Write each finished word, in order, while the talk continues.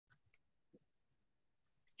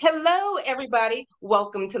Hello, everybody.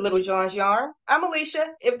 Welcome to Little John's Yarn. I'm Alicia.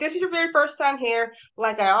 If this is your very first time here,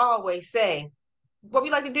 like I always say, what we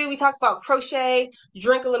like to do, we talk about crochet,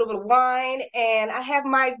 drink a little bit of wine, and I have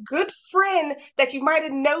my good friend that you might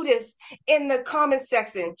have noticed in the comment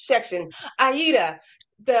section, Aida,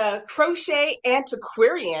 the crochet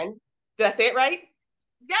antiquarian. Did I say it right?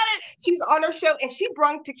 Got it. She's on our show, and she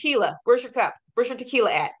brung tequila. Where's your cup? Where's your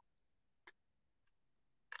tequila at?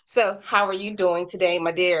 So, how are you doing today,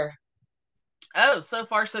 my dear? Oh, so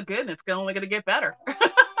far so good, and it's only going to get better.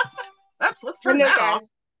 Oops, let's I turn know, that off. guys.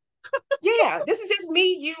 Yeah, this is just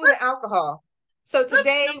me, you, and the alcohol. So Oops,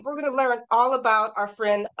 today nope. we're going to learn all about our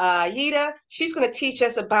friend Yida. She's going to teach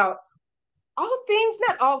us about all things,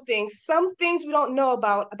 not all things, some things we don't know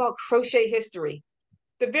about crochet history.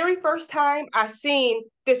 The very first time I seen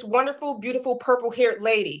this wonderful, beautiful purple-haired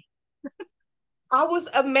lady, I was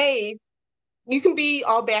amazed. You can be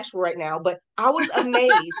all bashful right now, but I was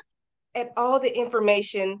amazed at all the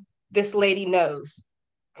information this lady knows.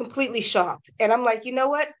 Completely shocked. And I'm like, you know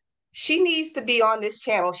what? She needs to be on this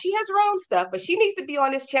channel. She has her own stuff, but she needs to be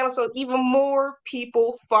on this channel so even more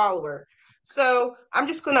people follow her. So I'm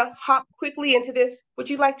just going to hop quickly into this. Would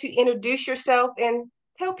you like to introduce yourself and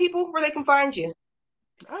tell people where they can find you?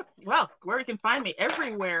 Oh, well, where you can find me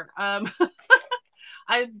everywhere.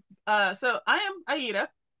 I so I am Aida.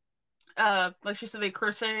 Like she said, a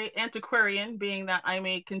crochet antiquarian, being that I'm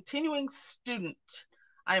a continuing student.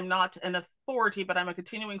 I'm not an authority, but I'm a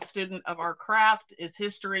continuing student of our craft, its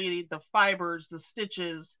history, the fibers, the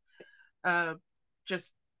stitches, uh,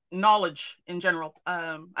 just knowledge in general.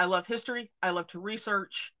 I love history. I love to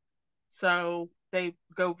research. So they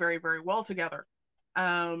go very, very well together.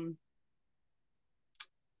 Um,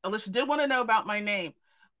 Alicia did want to know about my name.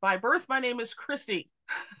 By birth, my name is Christy,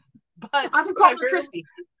 but I can call by her very Christy.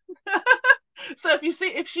 so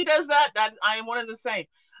if she does that, I am one of the same.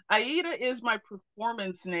 Aida is my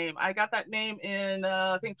performance name. I got that name in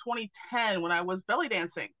I think 2010 when I was belly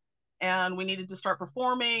dancing, and we needed to start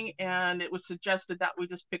performing, and it was suggested that we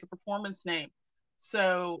just pick a performance name.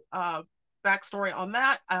 So backstory on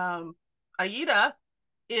that: Aida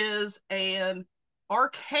is an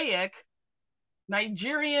archaic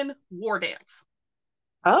Nigerian war dance.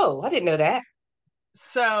 Oh, I didn't know that.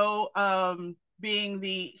 So being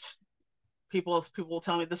the people will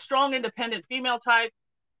tell me the strong, independent female type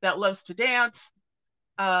that loves to dance.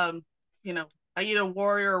 Um, you know, Aida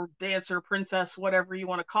warrior, dancer, princess, whatever you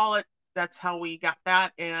want to call it. That's how we got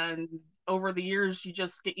that. And over the years, you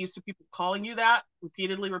just get used to people calling you that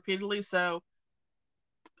repeatedly, repeatedly. So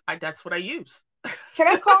that's what I use. Can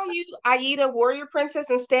I call you Aida Warrior Princess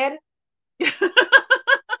instead?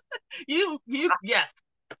 Yes,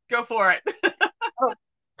 go for it. Oh,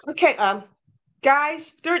 okay.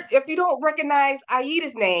 Guys, if you don't recognize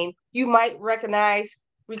Aida's name, you might recognize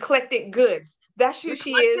Reclectic Goods. That's who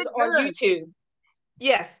she is Reclected on good. YouTube.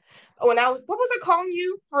 Yes. When what was I calling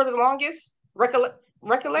you for the longest? Recollect?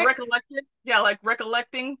 Recollected. Yeah, like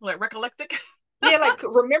recollecting, like recollecting. Yeah, like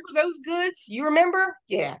remember those goods? You remember?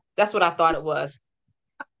 Yeah, that's what I thought it was.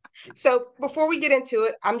 So before we get into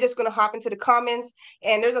it, I'm just going to hop into the comments,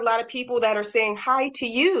 and there's a lot of people that are saying hi to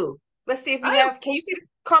you. Let's see if we Oh, have. Can you see the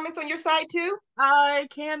comments on your side too? I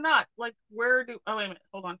cannot. Like, where do? Oh, wait a minute.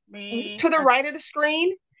 Hold on. Me. To the right of the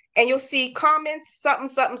screen, and you'll see comments, something,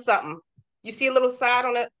 something, something. You see a little side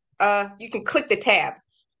on it. You can click the tab.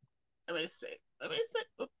 Let me see. Let me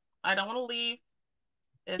see. Oop, I don't want to leave.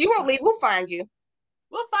 You It's won't not. leave. We'll find you.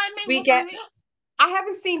 We'll find me. We We'll get. find me. I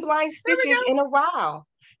haven't seen Blind There we Stitches go. in a while.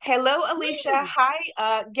 Hello, Alicia. Me.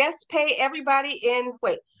 Hi. Guests, pay everybody in.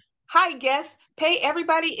 Wait. Hi, guests. Pay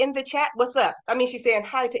everybody in the chat. What's up? I mean, she's saying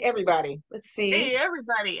hi to everybody. Let's see. Hey,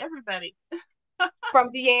 everybody. Everybody. From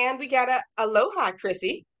Deanne, we got a aloha,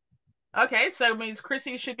 Chrissy. Okay, so it means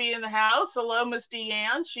Chrissy should be in the house. Hello, Miss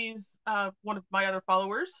Deanne. She's one of my other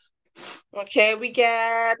followers. Okay, we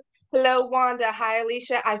got hello, Wanda. Hi,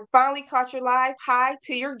 Alicia. I finally caught your live. Hi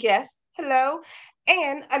to your guests. Hello.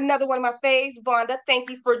 And another one of my faves, Wanda. Thank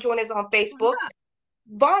you for joining us on Facebook.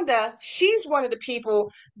 Vonda, she's one of the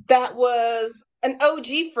people that was an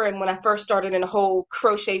OG friend when I first started in the whole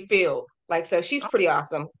crochet field. Like, so she's pretty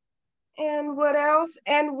awesome. And what else?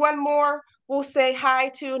 And one more, we'll say hi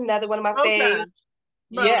to another one of my Mocha. faves.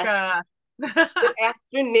 Yes, Mocha. good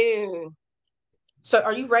afternoon. So,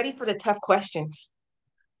 are you ready for the tough questions?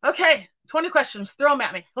 Okay, 20 questions. Throw them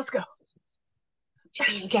at me. Let's go.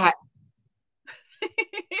 So, you got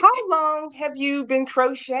how long have you been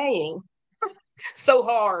crocheting? So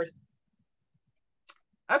hard.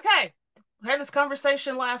 Okay, we had this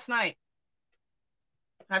conversation last night.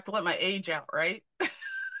 I have to let my age out, right?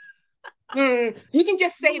 You can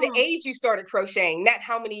just say the Hmm. age you started crocheting, not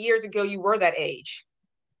how many years ago you were that age.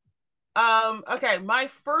 Okay, my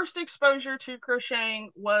first exposure to crocheting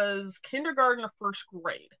was kindergarten or first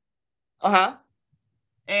grade. Uh-huh.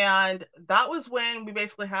 And that was when we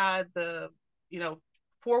basically had the, you know,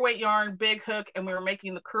 4-weight yarn, big hook, and we were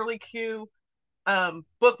making the curly Q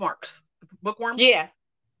bookmarks, bookworms. Yeah.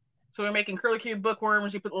 So we were making curly Q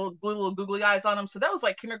bookworms. You put little googly eyes on them. So that was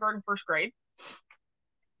like kindergarten, first grade.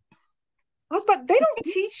 But they don't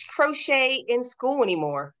teach crochet in school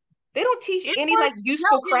anymore. They don't teach It any was like no,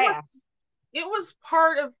 useful it was crafts. it was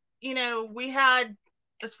part of, we had,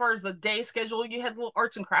 as far as the day schedule, you had a little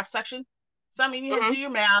arts and crafts section. So I mean, you had to do Hmm. your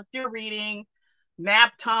math, your reading,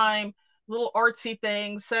 nap time, little artsy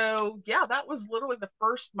things. So yeah, that was literally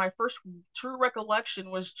my first true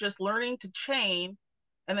recollection was just learning to chain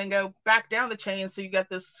and then go back down the chain. So you got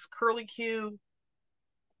this curly Q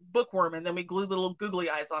bookworm, and then we glued little googly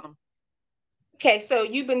eyes on them. Okay, so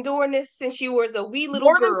you've been doing this since you was a wee little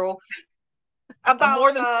More than girl, about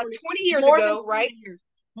more than 40 20 years more than ago, 40 right? years.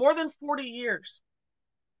 More than 40 years.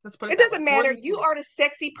 Let's put it It that way. doesn't More matter. than You 40. are the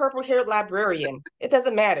sexy purple-haired librarian. It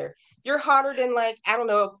doesn't matter. You're hotter than like, I don't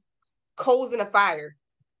know, coals in a fire.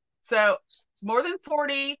 So more than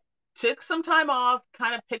 40, took some time off,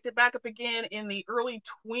 kind of picked it back up again in the early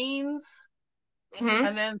tweens, Hmm.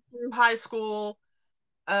 and then through high school,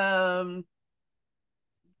 um,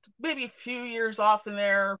 maybe a few years off in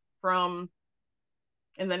there from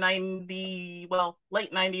in the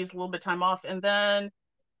late 90s, a little bit of time off, and then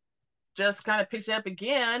just kind of picked it up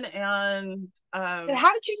again. And And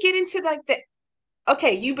how did you get into like the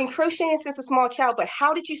okay, you've been crocheting since a small child, but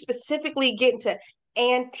how did you specifically get into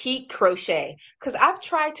antique crochet? Because I've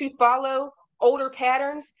tried to follow older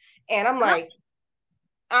patterns and I'm uh-huh, like,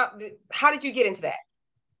 how did you get into that?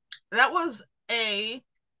 that was a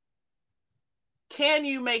can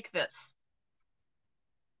you make this?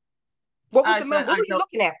 I said, What I were you don't.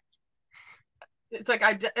 looking at? It's like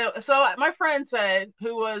so my friend said,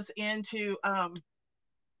 who was into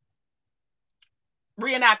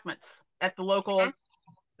reenactments at the Mhm. local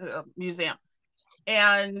museum,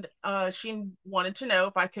 and she wanted to know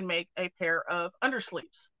if I can make a pair of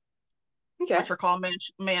undersleeves, Okay. which are called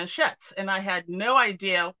manchettes, and I had no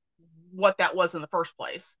idea what that was in the first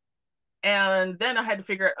place. And then I had to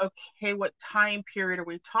figure out, okay, what time period are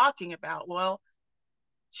we talking about? Well,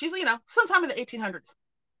 she's, sometime in the 1800s.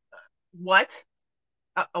 What?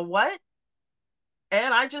 A what?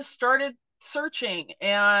 And I just started searching,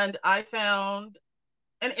 and I found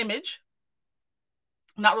an image,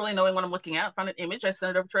 not really knowing what I'm looking at. I found an image. I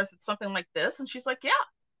sent it over to her. I said, something like this. And she's like, yeah,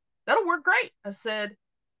 that'll work great. I said,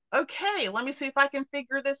 okay, let me see if I can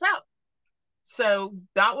figure this out. So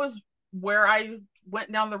that was where I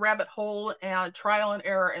went down the rabbit hole, and trial and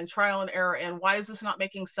error and trial and error. And why is this not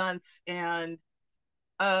making sense? And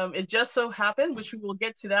it just so happened, which we will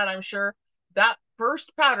get to that, I'm sure, that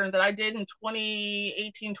first pattern that I did in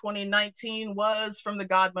 2018, 2019 was from the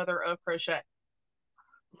godmother of crochet.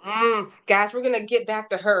 Guys, we're gonna get back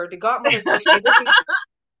to her, the godmother crochet.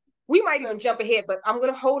 We might So, even jump ahead, but I'm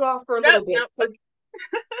gonna hold off for a no, little bit. no, So,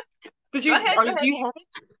 go ahead, go do ahead. you have it?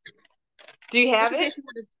 Do you Just have in it? case you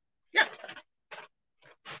wanted. Yeah,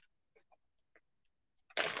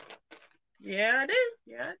 yeah, I do.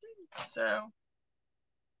 Yeah, I do. So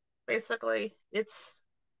basically, it's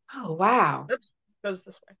Oh wow. oops, goes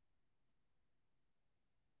this way.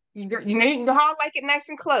 You know how I like it nice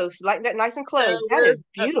and close, like that nice and So close. That where's is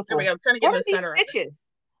there we beautiful. go. I'm trying to get What in are the these center of it. stitches?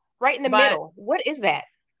 Right in the But middle. What is that?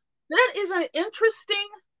 that is an interesting.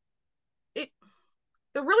 It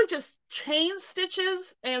they're really just chain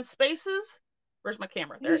stitches and spaces. Where's my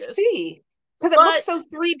camera? You There it is. see, because it looks But so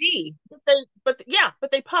 3D.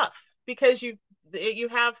 but they puff because you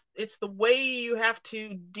have it's the way you have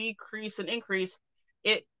to decrease and increase.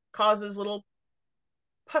 It causes little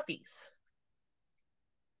puffies.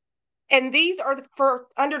 And these are for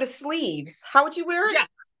under the sleeves. How would you wear it? Yeah,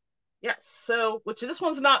 yeah. So which this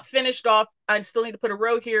one's not finished off. I still need to put a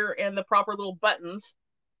row here and the proper little buttons.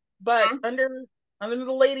 But Mhm. under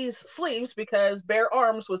the ladies' sleeves, because bare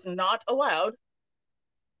arms was not allowed,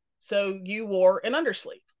 so you wore an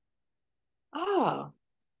undersleeve. Oh,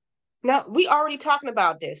 now we already talking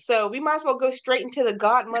about this, so we might as well go straight into the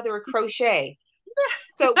godmother of crochet.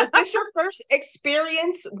 So, was this your first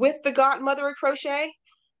experience with the godmother of crochet?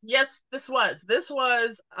 Yes, this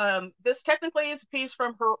technically is a piece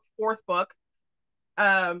from her fourth book.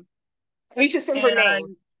 Um, You should say her name.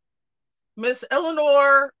 and Miss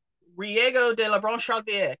Eleanor Riego de la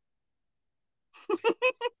Bronchardier.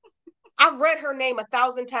 I've read her name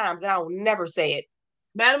 1,000 times and I will never say it.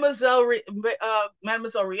 Mademoiselle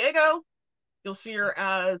Riego, You'll see her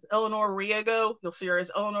as Eleanor Riego. You'll see her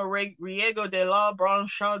as Eleanor Riego de la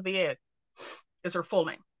Branchaudière is her full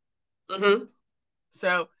name. Mm-hmm.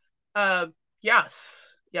 So, yes,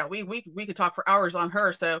 yeah, we could talk for hours on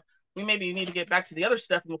her. So we maybe need to get back to the other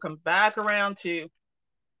stuff, and we'll come back around to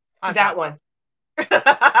I've That got one. one.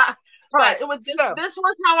 All right. But it was So, this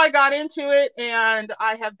was how I got into it, and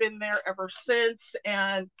I have been there ever since.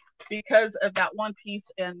 And because of that one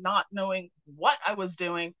piece and not knowing what I was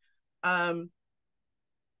doing, um,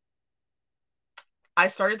 I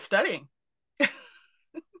started studying.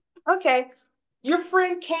 okay. Your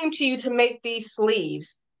friend came to you to make these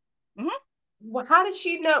sleeves. Mm-hmm. Well, how did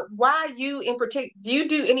she know why you in particular? Do you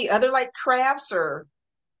do any other like crafts or?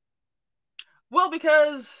 Well,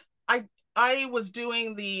 because I was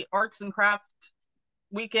doing the arts and craft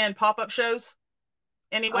weekend pop-up shows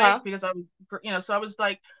anyway, Uh-huh. because I'm so I was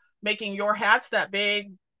like making your hats, that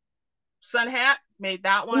big sun hat, made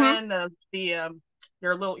that Mm-hmm. one, the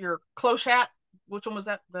your cloche hat, which one was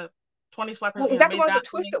that? The 20s flappers, Is that the made one with that the thing.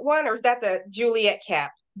 twisted one, or is that the Juliet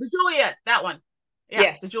cap? The Juliet, that one. Yeah, the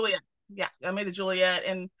Yes. Juliet. Yeah, I made the Juliet.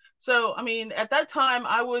 And so, I mean, at that time,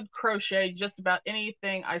 I would crochet just about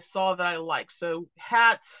anything I saw that I liked. So,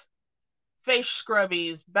 hats, face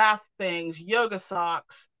scrubbies, bath things, yoga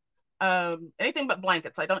socks, anything but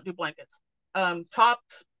blankets. I don't do blankets.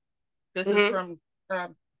 Tops. This is Mm-hmm.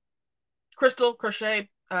 from Crystal Crochet,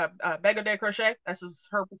 Bego de Crochet. This is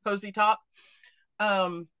her cozy top.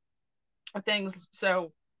 Um, things.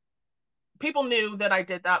 So, people knew that I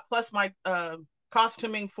did that. Plus my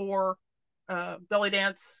costuming for belly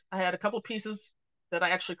dance. I had a couple pieces that I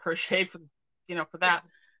actually crocheted for for that.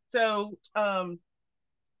 So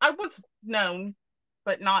I was known,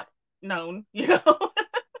 but not known.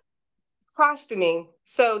 Costuming.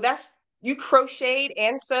 So that's you crocheted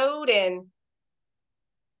and sewed and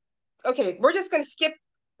okay, we're just gonna skip.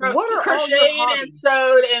 What are all your Crocheted and hobbies?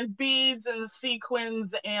 sewed and beads and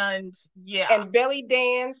sequins and yeah, And belly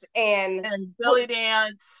dance and and what belly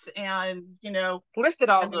dance and list it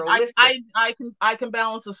I all, mean, girl. List it. I can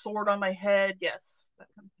balance a sword on my head. Yes, that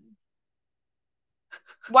kind of thing.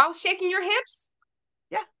 While shaking your hips?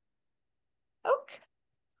 Yeah. Okay.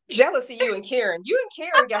 Jealous of you and Karen. You and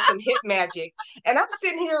Karen got some hip magic. And I'm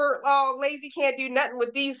sitting here all lazy, can't do nothing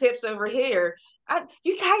with these hips over here.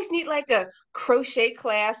 You guys need like a crochet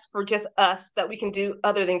class for just us that we can do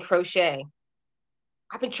other than crochet.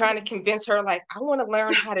 I've been trying to convince her, like, I want to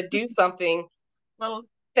learn how to do something Well,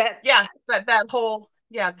 that, yeah, that whole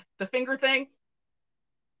the finger thing.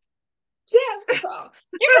 yeah, you guys got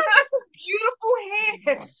some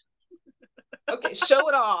beautiful hands. Okay, show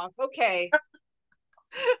it off. Okay.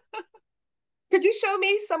 Could you show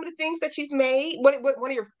me some of the things that you've made? What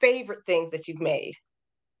one of your favorite things that you've made?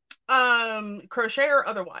 Crochet or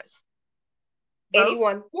otherwise? Both.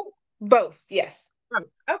 Anyone? Ooh, both, yes. Oh,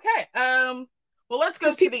 okay. Well, let's go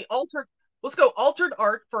Because to people, the altered. Let's go altered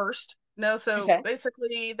art first. No, so okay.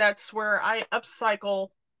 basically that's where I upcycle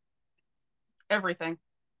everything,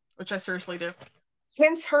 which I seriously do.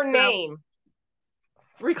 Hence her So name.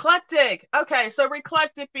 Reclectic. Okay, so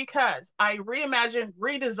Reclectic because I reimagine,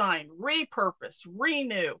 redesign, repurpose,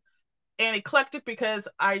 renew, and eclectic because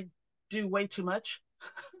I do way too much.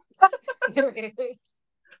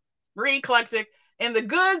 Reclectic. And the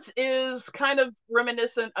goods is kind of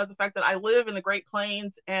reminiscent of the fact that I live in the Great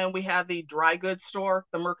Plains and we have the dry goods store,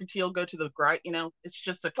 the mercantile go to the dry, it's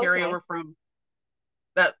just a Okay. carryover from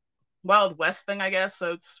that Wild West thing, I guess.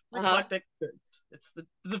 So it's Uh-huh. Reclectic goods. It's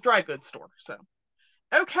the dry goods store. So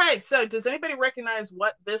okay, so does anybody recognize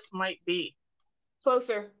what this might be?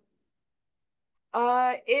 Closer.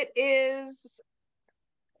 It is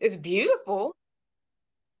it's beautiful.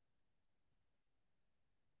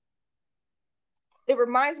 It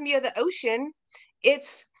reminds me of the ocean.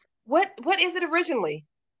 It's what is it originally?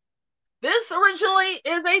 This originally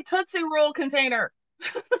is a Tootsie Roll container.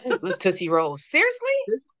 With Tootsie Rolls.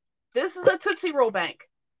 Seriously? This is a Tootsie Roll bank.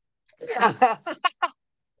 That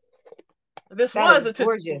This is was a Tootsie.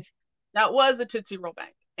 gorgeous. That was a Tootsie Roll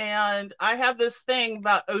bank. And I have this thing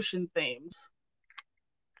about ocean themes.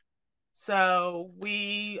 So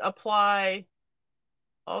we apply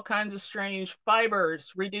all kinds of strange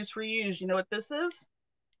fibers, reduce, reuse. You know what this is?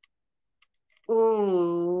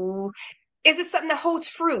 Ooh. Is it something that holds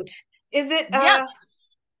fruit? Is it Yes,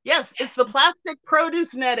 yes, it's yes. the plastic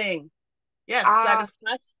produce netting. Yes, that Uh is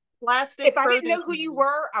plastic if I didn't produce know who you netting.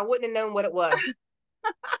 were, I wouldn't have known what it was.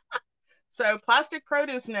 So plastic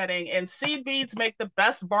produce netting and seed beads make the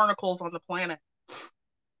best barnacles on the planet.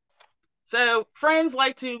 So friends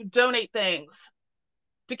like to donate things.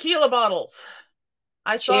 Tequila bottles.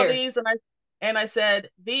 I saw Cheers. these and I said,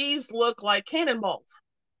 these look like cannonballs.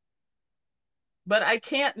 but I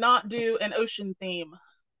can't not do an ocean theme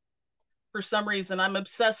for some reason. I'm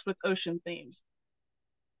obsessed with ocean themes.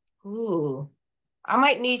 Ooh, I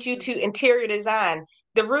might need you to interior design.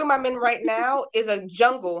 The room I'm in right now is a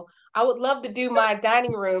jungle. I would love to do my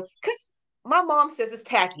dining room because my mom says it's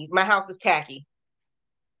tacky. My house is tacky.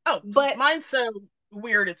 Oh, But mine's so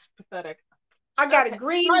weird, it's pathetic. I got a Okay.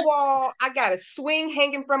 green wall. I got a swing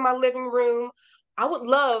hanging from my living room. I would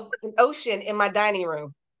love an ocean in my dining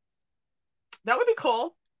room. That would be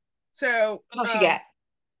cool. So, What else you got?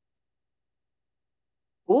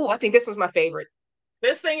 Ooh, I think this was my favorite.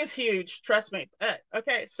 this thing is huge. Trust me.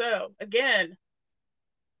 Okay, so again,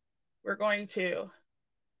 we're going to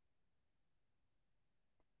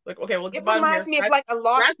look. Okay, look at the It bottom reminds here. me of like a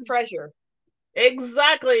lost That's treasure.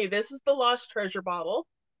 exactly. This is the lost treasure bottle.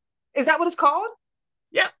 Is that what it's called?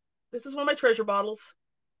 Yeah, this is one of my treasure bottles.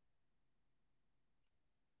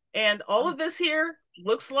 And all of this here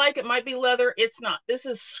looks like it might be leather. It's not. This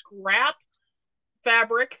is scrap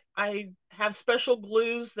fabric. I have special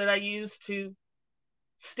glues that I use to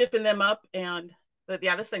stiffen them up. And but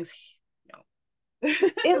yeah, this thing's, you know,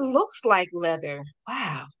 It looks like leather.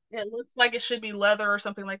 Wow. it looks like it should be leather or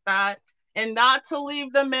something like that. And not to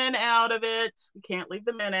leave the men out of it. We can't leave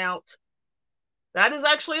the men out. That is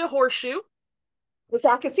actually a horseshoe. Which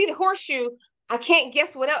I can see the horseshoe. I can't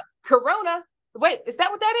guess what else. Corona. Wait, is that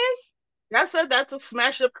what that is? Like I said, that's a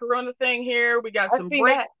smash up Corona thing here. We got I've some seen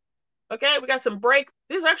brake. that. Okay, we got some brake.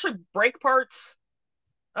 These are actually brake parts.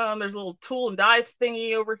 There's a little tool and die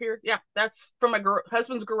thingy over here. Yeah, that's from my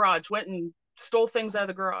husband's garage. Went and stole things out of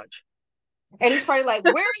the garage. And he's probably like,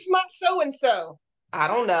 where's my so and so? I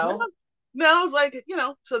don't No, know. no, I was like,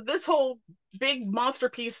 so this whole big monster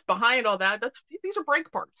piece behind all that, these are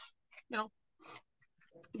brake parts. You know,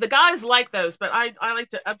 the guys like those, but I like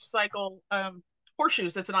to upcycle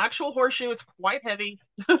horseshoes. It's an actual horseshoe. It's quite heavy.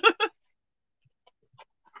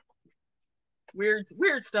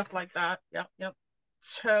 Weird stuff like that. Yep, yep.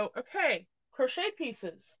 So okay, crochet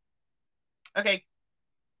pieces. Okay,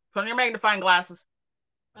 put on your magnifying glasses.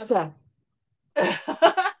 Okay.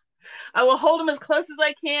 I will hold them as close as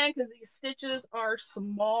I can because these stitches are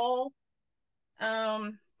small.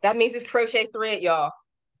 Um, That means it's crochet thread, y'all.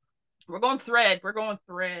 we're going thread. We're going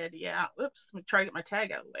thread. Yeah. Oops. Let me try to get my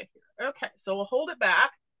tag out of the way here. Okay. So we'll hold it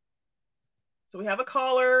back. So we have a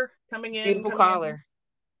collar coming in, Beautiful coming in, collar.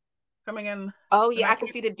 coming in. Oh And yeah, I can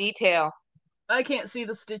see the detail. I can't see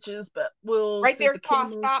the stitches, but we'll Right see if there, the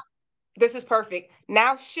pause, camera. stop. This is perfect.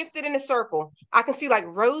 Now shift it in a circle. I can see like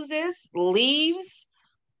roses, leaves.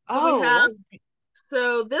 So we Oh, have. that's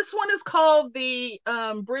So this one is called the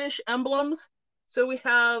British emblems. So we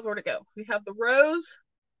have where to go. We have the rose.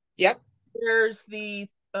 yep. There's the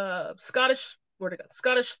Scottish where to go.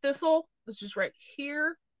 Scottish thistle. This is just right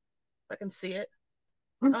here. If I can see it.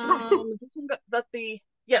 This one got the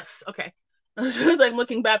yes. Okay. As I'm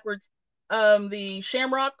looking backwards, the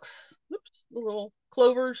shamrocks. Oops, the little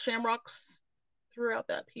clovers, shamrocks throughout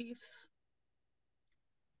that piece.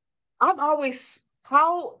 I've always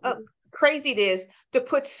how crazy it is to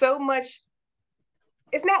put so much.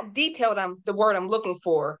 It's not detailed. The word I'm looking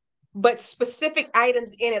for, but specific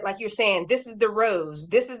items in it. Like you're saying, this is the rose,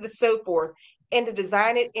 this is the so forth, and to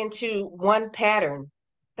design it into one pattern.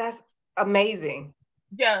 That's amazing.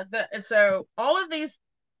 Yeah. So all of these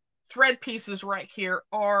thread pieces right here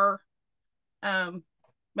are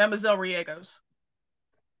Mademoiselle Riegos,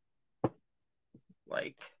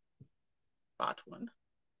 like that one.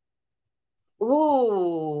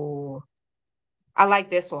 Ooh, I like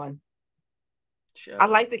this one. I So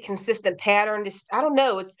like the consistent pattern. This I don't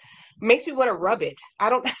know. It makes me want to rub it. I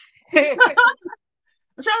don't.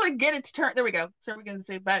 I'm trying to get it to turn. There we go. So we can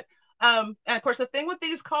see, but and of course the thing with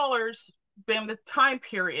these collars, being the time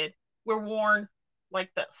period, were worn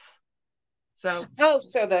like this. So Oh,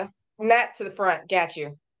 so the not to the front. Got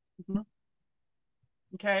you. mhm,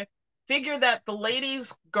 okay, figure that the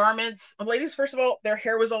ladies' garments, ladies first of all, their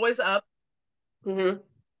hair was always up, Mm-hmm.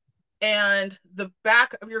 and the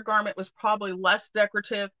back of your garment was probably less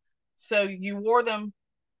decorative, so you wore them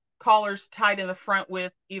collars tied in the front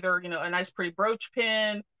with either a nice pretty brooch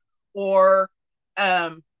pin or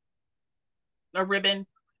um, a ribbon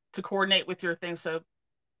to coordinate with your thing. So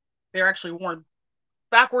they're actually worn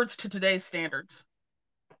backwards to today's standards.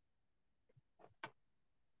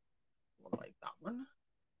 Like that one.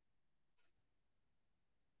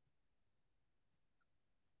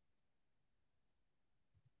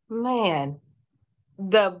 Man,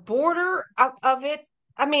 the border of it.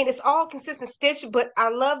 I mean, it's all consistent stitch, but I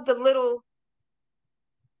love the little.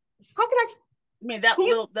 How can I? I mean Can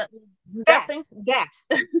you that that thing. that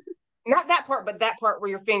not that part, but that part where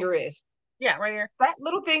your finger is. Yeah, right here. That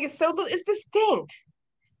little thing is so little, it's distinct.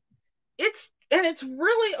 It's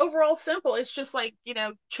really overall simple. It's just like,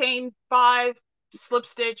 chain 5, slip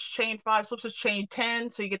stitch, chain 5, slip stitch, chain 10.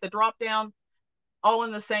 So you get the drop down all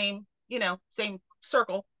in the same, same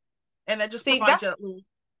circle. And that just See, provides you that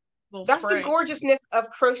little that's the spray. gorgeousness of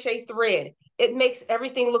crochet thread. It makes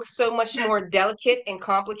everything look so much more delicate and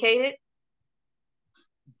complicated.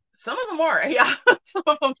 Some of them are, yeah. Some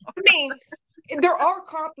of them I mean, they're all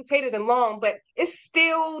complicated and long, but it's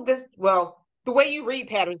still this. Well, the way you read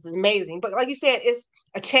patterns is amazing. But like you said, it's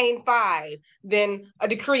a chain 5, then a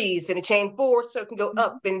decrease, and a chain 4, so it can go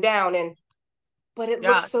up Mhm. and down. And but it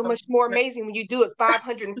looks Yeah. so much more amazing when you do it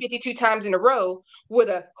 552 times in a row with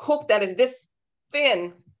a hook that is this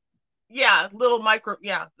thin. Yeah, little micro,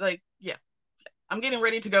 yeah, like, yeah. I'm getting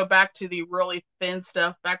ready to go back to the really thin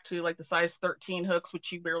stuff, back to like the size 13 hooks,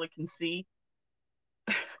 which you barely can see.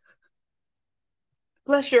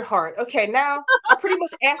 Bless your heart. Okay, now I pretty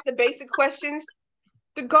much asked the basic questions.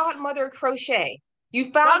 The godmother of crochet.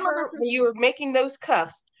 You found Godmother her when you Crochet. were making those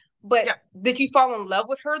cuffs, but Yeah. did you fall in love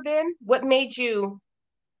with her then? What made you?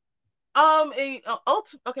 Okay,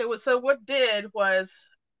 so what did was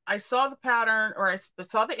I saw the pattern, or I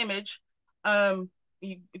saw the image.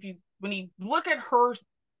 If you when you look at her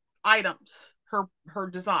items, her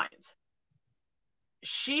designs,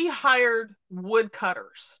 she hired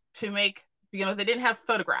woodcutters to make, they didn't have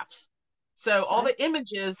photographs. So all Okay. the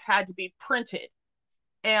images had to be printed.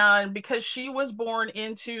 And because she was born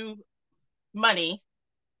into money,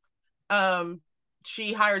 um,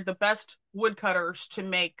 she hired the best woodcutters to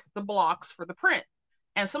make the blocks for the print.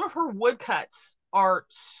 And some of her woodcuts are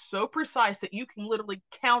so precise that you can literally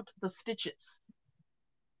count the stitches.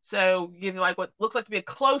 So you like what looks like to be a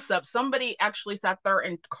close up. Somebody actually sat there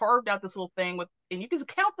and carved out this little thing and you can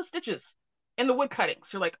count the stitches in the wood cuttings.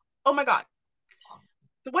 You're like, oh my god.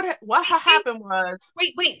 So what Wait, see, happened was,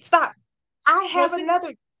 wait, stop. I well, have see,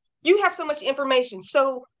 another. You have so much information.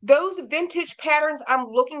 So those vintage patterns I'm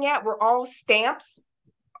looking at were all stamps.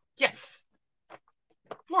 yes,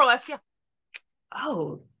 more or less, yeah.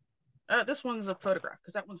 Oh, This one's a photograph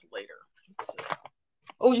because that one's later.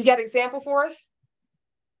 oh, you got an example for us?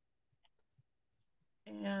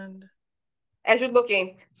 And As you're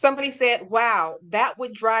looking, somebody said, "Wow, that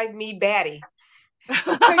would drive me batty."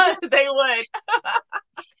 So they would.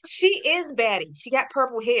 she is batty. She got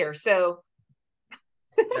purple hair, so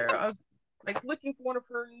There, I was like looking for one of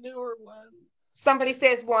her newer ones. somebody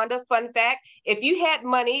says, Wanda, fun fact, if you had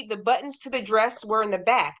money, the buttons to the dress were in the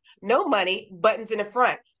back. No money, buttons in the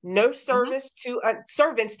front. No Mm-hmm. service to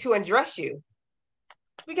servants to undress you.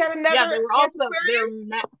 We got Yeah, another they were also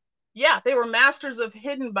antiquarian. yeah, they were masters of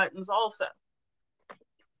hidden buttons also.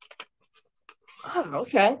 Oh,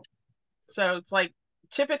 okay. So it's like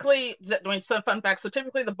typically, I mean, some fun facts. So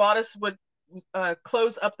typically the bodice would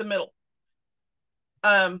close up the middle,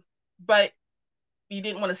 but you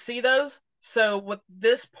didn't want to see those. So with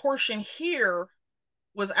this portion here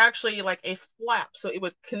was actually like a flap. So it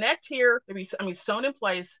would connect here, it'd be, I mean, sewn in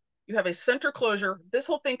place. You have a center closure. This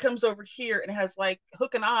whole thing comes over here and it has like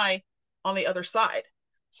hook and eye on the other side.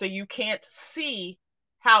 So you can't see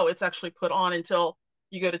how it's actually put on until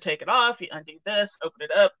you go to take it off. You undo this, open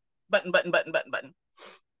it up, button, button, button, button, button.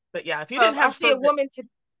 But yeah, if you So if didn't I have see a service, woman to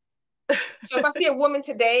so if I see a woman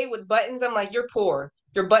today with buttons, I'm like, you're poor.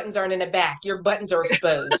 Your buttons aren't in the back. Your buttons are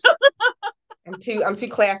exposed. I'm too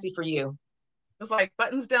classy for you. it's like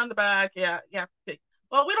buttons down the back. Yeah, yeah.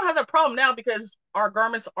 Well, we don't have that problem now because our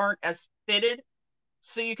garments aren't as fitted.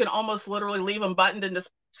 So you can almost literally leave them buttoned and just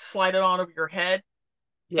slide it on over your head.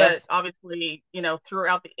 But Yes. obviously,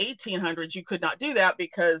 throughout the 1800s, you could not do that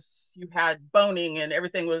because you had boning and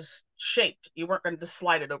everything was shaped. You weren't going to just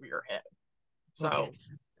slide it over your head. Okay. So,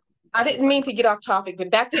 I didn't mean to get off topic, but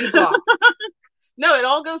back to the block. no, it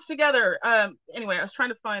all goes together. Anyway, I was trying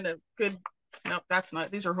to find a good. No, that's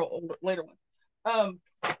not. These are old, later ones.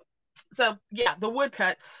 So yeah, the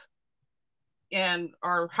woodcuts and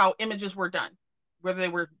are how images were done, whether they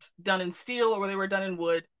were done in steel or whether they were done in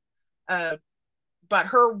wood. Uh, but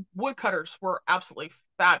her woodcutters were absolutely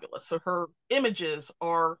fabulous. So her images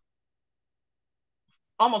are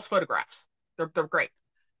almost photographs. They're great.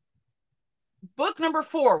 Book number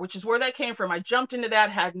 4, which is where that came from. I jumped into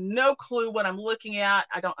that, had no clue what I'm looking at.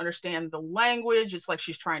 I don't understand the language. It's like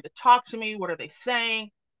she's trying to talk to me. What are they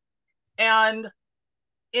saying? And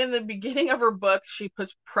in the beginning of her book, she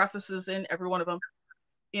puts prefaces in every one of them.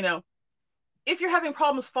 You know, if you're having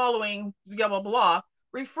problems following blah blah blah,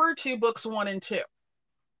 refer to books 1 and 2.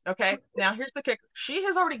 Okay. Now here's the kicker. She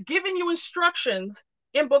has already given you instructions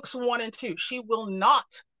in books 1 and 2. She will not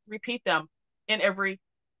repeat them in every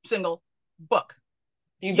single book.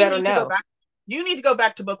 You You better need to go know. back. You need to go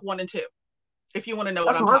back to book 1 and 2 if you want to know what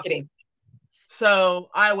That's I'm talking marketing. about. So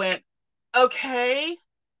I went, okay,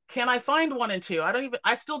 can I find 1 and 2?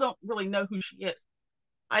 I still don't really know who she is.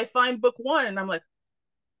 I find book 1 and I'm like,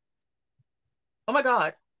 oh my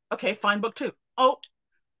God. Okay, find book 2. Oh,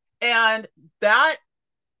 and that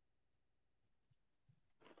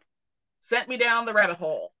sent me down the rabbit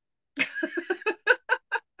hole.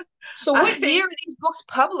 So what year I are these books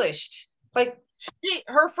published? Like,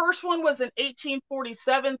 her first one was in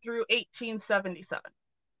 1847 through 1877.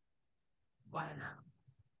 wow.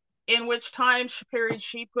 In which time period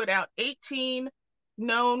she put out 18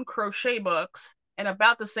 known crochet books and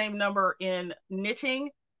about the same number in knitting,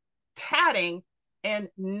 tatting, and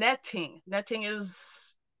netting. Netting is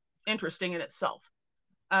interesting in itself.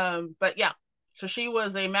 But yeah, so she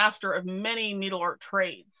was a master of many needlework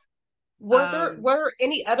trades. Were there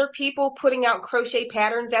any other people putting out crochet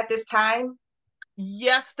patterns at this time?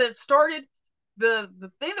 Yes, that started the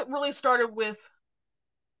thing that really started with,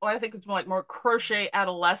 well, I think it's like more crochet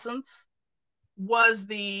adolescence was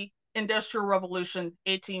the Industrial Revolution,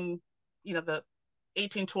 the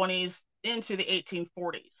 1820s into the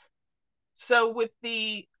 1840s. So with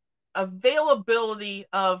the availability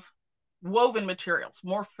of woven materials,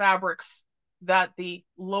 more fabrics that the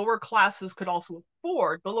lower classes could also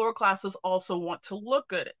afford, the lower classes also want to look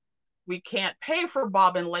good. We can't pay for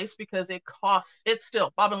bobbin lace because it costs, it's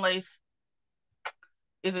still, bobbin lace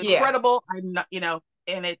is Yeah. incredible. I'm not,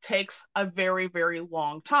 and it takes a very, very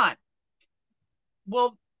long time.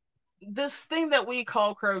 Well, this thing that we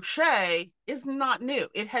call crochet is not new.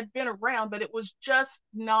 It had been around, but it was just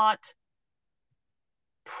not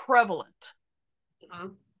prevalent.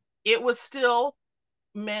 Mhm. It was still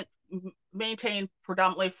meant maintained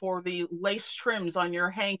predominantly for the lace trims on your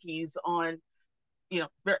hankies, on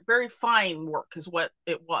very, very fine work is what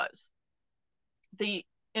it was. The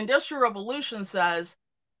Industrial Revolution says,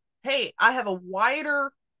 hey, I have a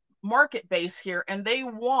wider market base here and they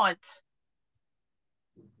want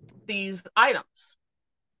these items.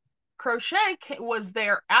 Crochet was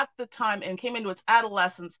there at the time and came into its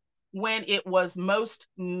adolescence when it was most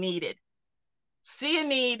needed. See a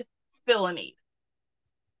need, fill a need.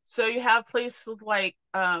 So you have places like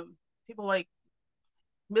people like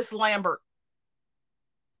Miss Lambert.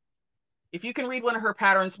 If you can read one of her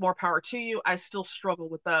patterns, more power to you. I still struggle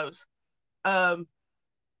with those. Um,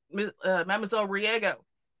 Mademoiselle Riego,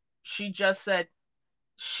 she just said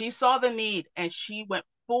she saw the need and she went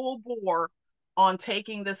full bore on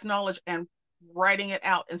taking this knowledge and writing it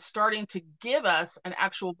out and starting to give us an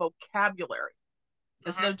actual vocabulary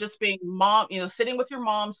instead Mhm. of just being mom, sitting with your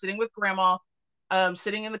mom, sitting with grandma,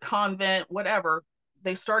 sitting in the convent, whatever.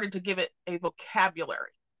 They started to give it a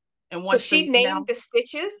vocabulary. And So once she the named now the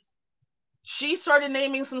stitches? she started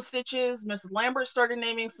naming some stitches, Mrs. Lambert started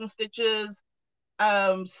naming some stitches.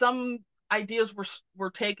 Some ideas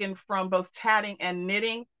were taken from both tatting and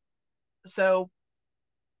knitting. So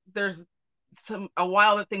there's a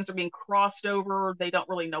while that things are being crossed over. They don't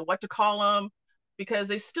really know what to call them because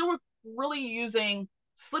they still were really using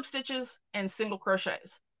slip stitches and single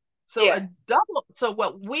crochets. Yeah. So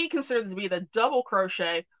what we consider to be the double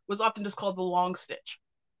crochet was often just called the long stitch,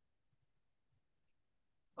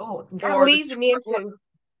 Oh, that or leads me into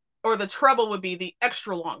or the treble would be the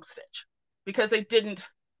extra long stitch because they didn't,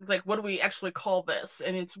 like, what do we actually call this?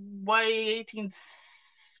 And it's why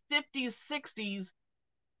 1850s, 60s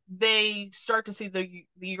they start to see the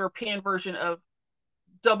European version of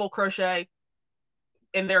double crochet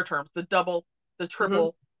in their terms, the double, the mhm.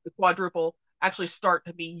 triple, the quadruple actually start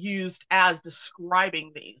to be used as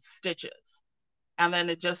describing these stitches. And then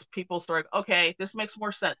it just, people start, okay, this makes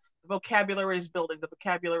more sense. The vocabulary is building, the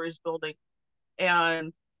vocabulary is building.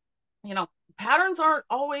 And, you know, patterns aren't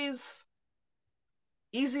always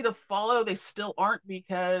easy to follow. They still aren't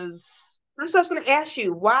because That's what I was going to ask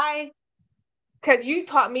you. Why? Because you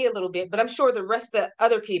taught me a little bit, but I'm sure the rest of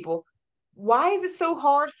other people. Why is it so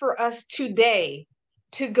hard for us today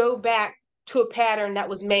to go back to a pattern that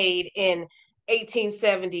was made in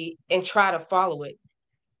 1870 and try to follow it?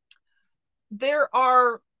 there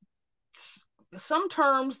are some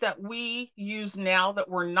terms that we use now that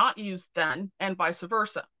were not used then, and vice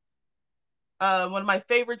versa. One of my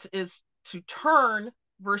favorites is to turn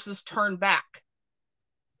versus turn back.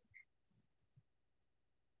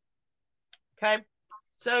 Okay.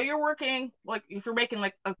 So you're working, like, if you're making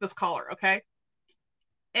like this collar, okay?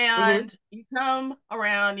 Hmm. And you come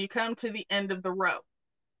around, you come to the end of the row.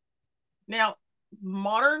 Now,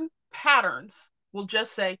 modern patterns will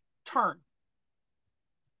just say turn,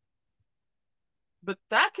 but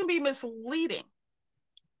that can be misleading.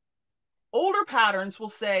 Older patterns will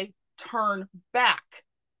say turn back.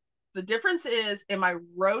 The difference is, am I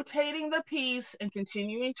rotating the piece and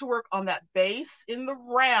continuing to work on that base in the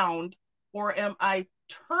round, or am I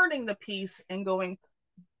turning the piece and going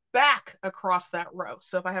back across that row?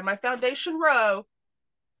 So if I have my foundation row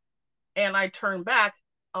and I turn back,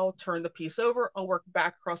 I'll turn the piece over, I'll work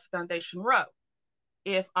back across the foundation row.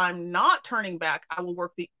 If I'm not turning back, I will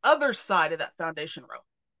work the other side of that foundation row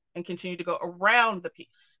and continue to go around the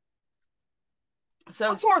piece. So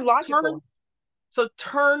Sounds more logical.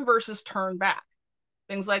 turn versus turn back.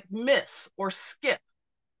 Things like miss or skip.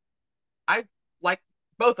 I like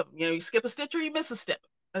both of them. You know, you skip a stitch or you miss a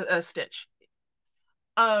stitch.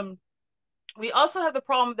 We also have the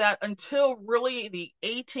problem that until really the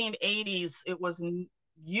 1880s, it was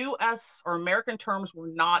US or American terms were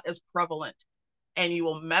not as prevalent. And you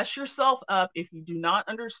will mess yourself up if you do not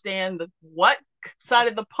understand what side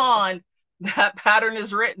of the pond that pattern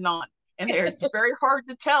is written on. And it's very hard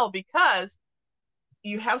to tell because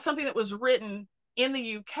you have something that was written in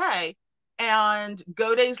the UK, and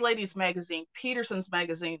Godey's Ladies Magazine, Peterson's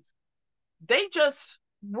magazines, they just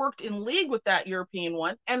worked in league with that European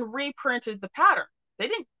one and reprinted the pattern. They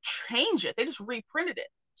didn't change it, they just reprinted it.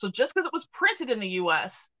 So just because it was printed in the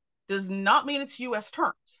US does not mean it's US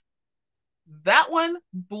terms. That one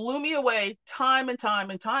blew me away time and time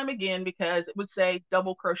and time again because it would say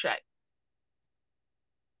double crochet.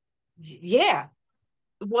 Yeah.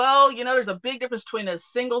 Well, you know, there's a big difference between a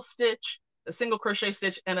single stitch, a single crochet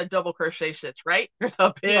stitch, and a double crochet stitch, right? There's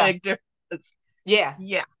a big difference. Yeah.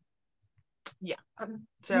 Yeah. Yeah.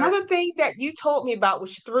 So another thing that you told me about,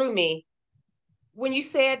 which threw me, when you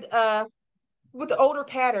said with the older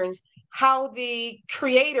patterns, how the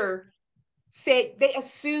creator said they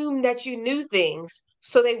assumed that you knew things,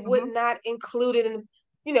 so they would not include it in,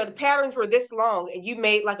 you know, the patterns were this long and you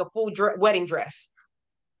made like a full wedding dress.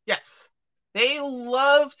 yes, they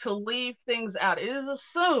love to leave things out. It is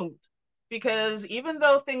assumed because even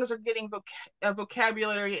though things are getting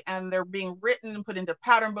vocabulary and they're being written and put into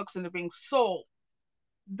pattern books and they're being sold,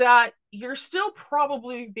 that you're still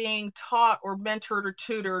probably being taught or mentored or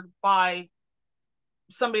tutored by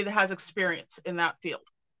somebody that has experience in that field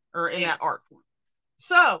or in that art form.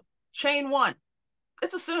 So, chain one,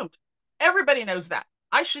 it's assumed. Everybody knows that.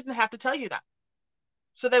 I shouldn't have to tell you that.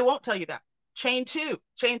 So they won't tell you that. Chain two,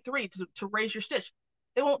 chain three to raise your stitch.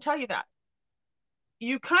 They won't tell you that.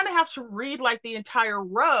 You kind of have to read like the entire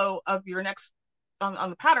row of your next on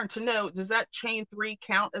the pattern to know, does that chain three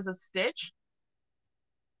count as a stitch?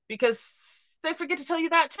 Because they forget to tell you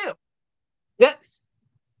that too. Yep.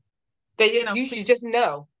 You should just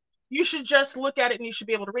know. You should just look at it and you should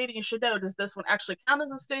be able to read it. You should know, does this one actually count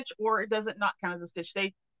as a stitch or does it not count as a stitch?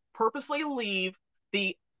 They purposely leave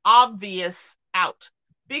the obvious out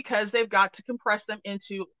because they've got to compress them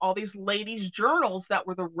into all these ladies' journals that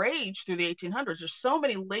were the rage through the 1800s. There's so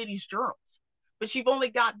many ladies' journals, but you've only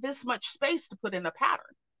got this much space to put in a pattern.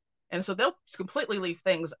 And so they'll completely leave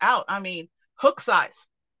things out. I mean, hook size.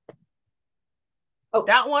 Oh,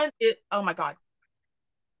 that one, oh my God.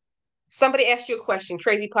 Somebody asked you a question,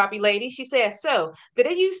 Crazy Poppy Lady. She says, so did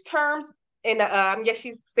they use terms in, I guess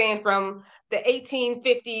she's saying from the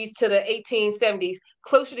 1850s to the 1870s,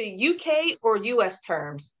 closer to UK or US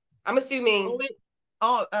terms? I'm assuming.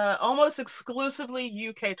 Almost exclusively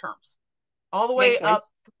UK terms, all the way up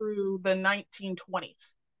through the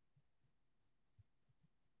 1920s.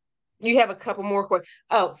 You have a couple more questions.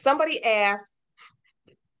 Oh, somebody asked,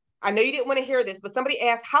 I know you didn't want to hear this, but somebody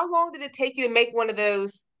asked, how long did it take you to make one of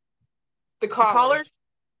those? The collars?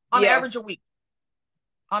 On average, a week.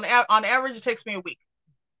 On average, it takes me a week.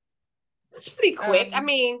 That's pretty quick. I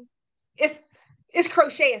mean, it's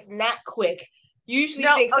crochet. It's not quick. Usually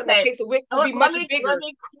think something that takes a week will be much bigger.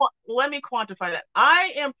 Let me quantify that.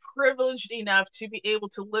 I am privileged enough to be able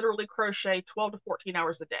to literally crochet 12 to 14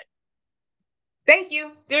 hours a day. Thank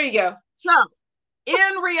you. There you go. So,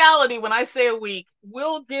 in reality, when I say a week,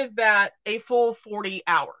 we'll give that a full 40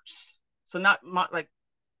 hours. So not like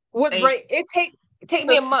what break it take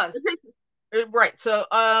me a month. Right. So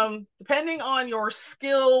depending on your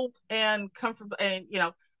skill and comfort and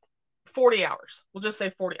 40 hours. We'll just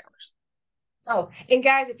say 40 hours. Oh, and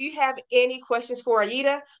guys, if you have any questions for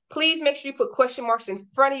Aida, please make sure you put question marks in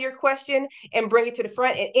front of your question and bring it to the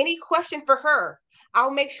front. And any question for her,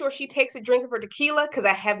 I'll make sure she takes a drink of her tequila because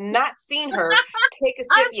I have not seen her take a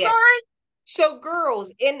sip yet. Sorry. So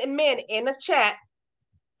girls and men in the chat,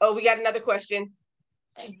 oh, we got another question.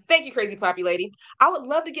 Thank you, Crazy Poppy Lady. I would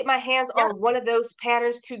love to get my hands on one of those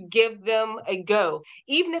patterns to give them a go,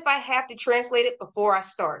 even if I have to translate it before I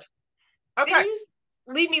start. Okay. Did you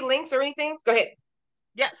leave me links or anything? Go ahead.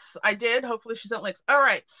 Yes, I did. Hopefully she sent links. All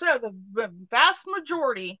right. So the vast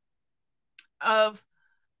majority of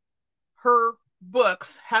her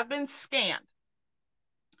books have been scanned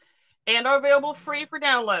and are available free for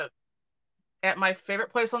download at my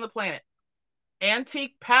favorite place on the planet,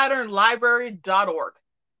 antiquepatternlibrary.org.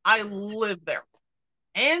 I live there.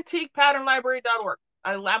 Antiquepatternlibrary.org.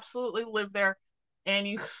 I absolutely live there. And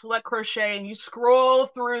you select crochet and you scroll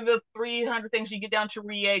through the 300 things, you get down to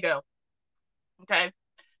Riego. Okay.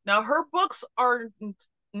 Now her books are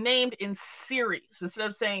named in series instead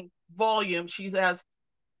of saying volume. She has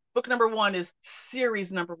book number 1 is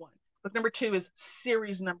series number 1. Book number 2 is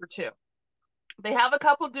series number 2. They have a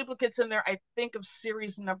couple of duplicates in there, I think, of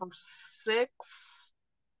series number 6.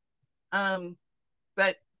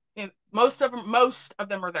 But most of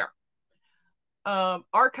them are there.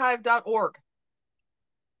 Archive.org.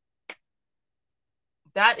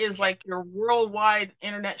 That is like your worldwide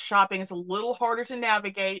internet shopping. It's a little harder to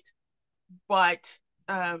navigate, but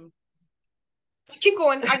keep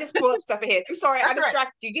going. I just pulled up stuff ahead. I'm sorry, I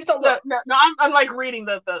distracted you. Just don't look. No, I'm like reading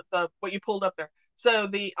the what you pulled up there. So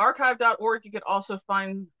the archive.org, you could also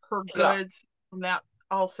find her goods from that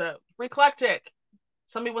also. Reclectic.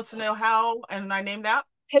 Somebody wants to know how, and I named that.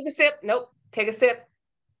 Take a sip. Nope. Take a sip.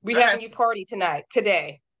 We having you party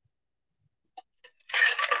today.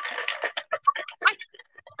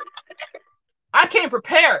 I came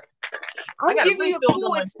prepared. I'm giving you a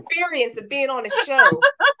full experience of being on the show.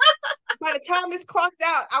 By the time it's clocked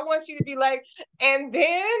out, I want you to be like, and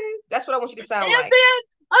then that's what I want you to sound like.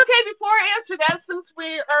 Okay, before I answer that, since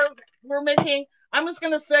we're making, I'm just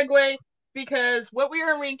gonna segue because what we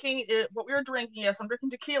are drinking, yes, I'm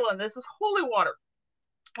drinking tequila, and this is holy water,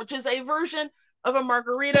 which is a version of a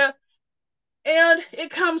margarita, and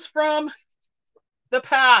it comes from the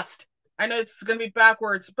past. I know it's going to be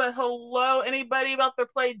backwards, but hello, anybody about to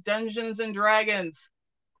play Dungeons and Dragons?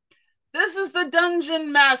 This is the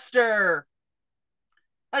Dungeon Master,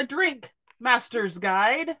 a drink master's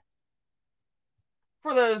guide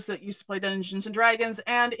for those that used to play Dungeons and Dragons.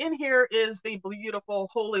 And in here is the beautiful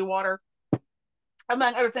holy water,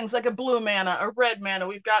 among other things like a blue mana, a red mana.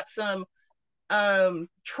 We've got some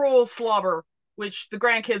troll slobber, which the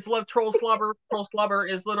grandkids love. Troll slobber. Troll slobber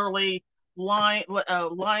is literally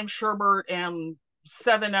lime sherbet and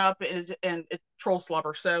 7-Up and it's troll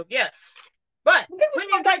slobber. So yes, but I think we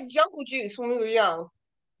called that jungle juice when we were young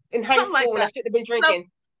in high school, like when I should have been drinking.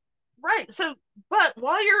 Right. So, but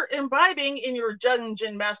while you're imbibing in your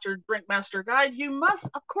Dungeon Master Drink Master Guide, you must,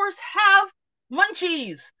 of course, have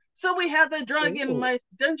munchies. So we have the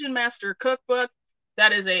Dungeon Master Cookbook.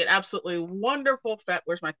 That is an absolutely wonderful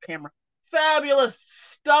where's my camera? Fabulous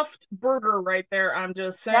stuffed burger right there. I'm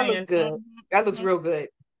just saying. That looks good. That looks real good.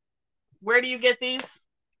 Where do you get these?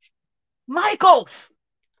 Michael's.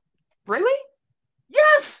 Really?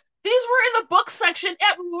 Yes. These were in the book section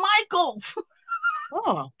at Michael's.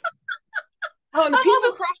 Oh. Oh, and the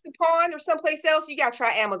people across the pond or someplace else, you gotta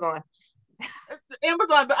try Amazon.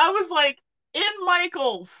 Amazon, but I was like, in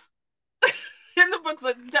Michael's. In the books.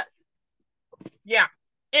 Yeah.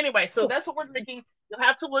 Anyway, so that's what we're drinking. You'll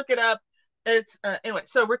have to look it up. It's anyway,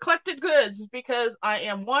 so Reclectic Goods, because I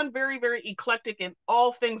am one very, very eclectic in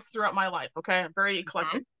all things throughout my life. Okay, I'm very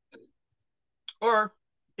eclectic. Or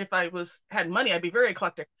if I had money, I'd be very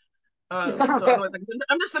eclectic. So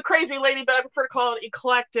I'm just a crazy lady, but I prefer to call it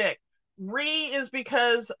eclectic. Is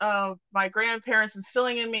because of my grandparents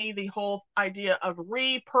instilling in me the whole idea of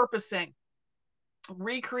repurposing,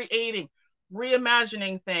 recreating,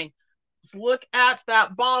 reimagining things. Just look at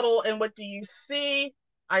that bottle, and what do you see?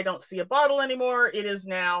 I don't see a bottle anymore. It is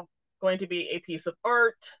now going to be a piece of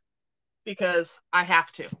art because I have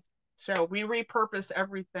to. So we repurpose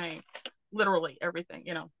everything, literally everything,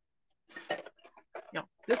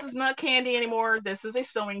 this is not candy anymore. This is a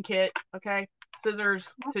sewing kit. Okay. Scissors,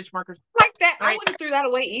 stitch markers. Like that. Right? I wouldn't throw that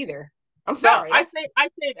away either. I'm sorry. No, I save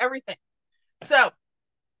everything. So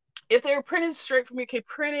if they were printed straight from UK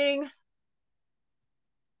Printing,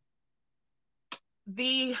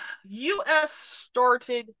 the U.S.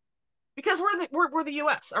 started because we're the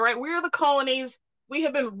U.S. All right, we are the colonies. We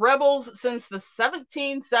have been rebels since the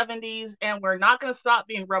 1770s, and we're not going to stop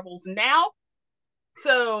being rebels now.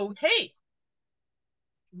 So hey,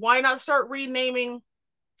 why not start renaming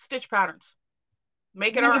stitch patterns?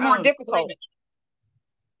 Make it our own. More difficult.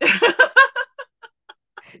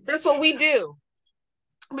 That's what we do.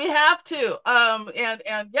 We have to. And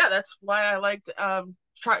yeah, that's why I liked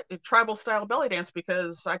tribal style belly dance,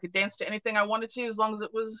 because I could dance to anything I wanted to as long as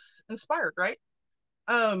it was inspired, right?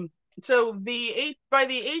 So starting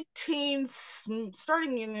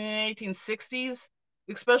in the 1860s,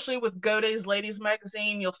 especially with Godey's Ladies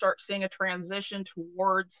Magazine, you'll start seeing a transition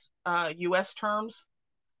towards U.S. terms,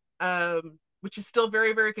 which is still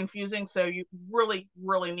very, very confusing. So you really,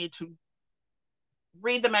 really need to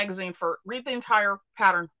read the magazine first, read the entire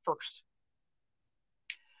pattern first.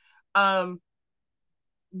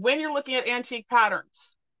 When you're looking at antique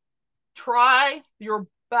patterns, try your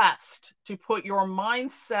best to put your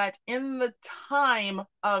mindset in the time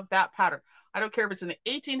of that pattern. I don't care if it's in the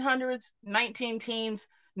 1800s, 19 teens,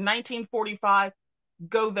 1945,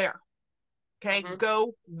 go there. Okay,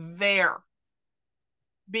 go there.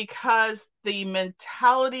 Because the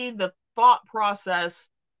mentality, the thought process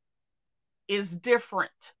is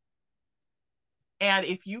different. And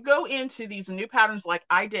if you go into these new patterns like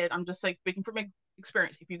I did, I'm just like speaking from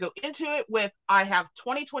experience. If you go into it with, I have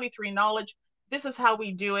 2023 knowledge, this is how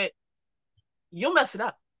we do it, you'll mess it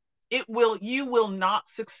up. You will not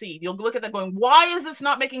succeed. You'll look at that going, why is this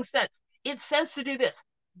not making sense? It says to do this.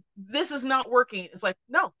 This is not working. It's like,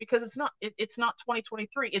 no, because it's not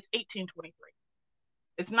 2023. It's 1823.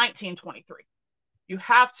 It's 1923. You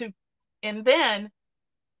have to, and then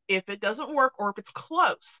if it doesn't work or if it's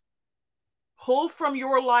close, pull from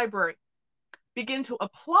your library, begin to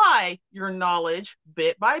apply your knowledge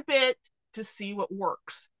bit by bit to see what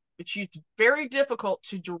works. It's very difficult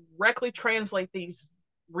to directly translate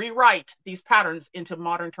rewrite these patterns into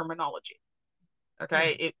modern terminology.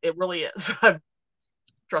 Okay, it really is.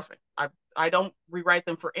 Trust me, I don't rewrite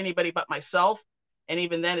them for anybody but myself. And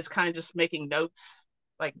even then, it's kind of just making notes.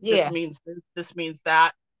 Like, this means this means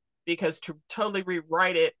that. Because to totally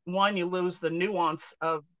rewrite it, one, you lose the nuance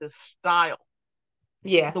of the style.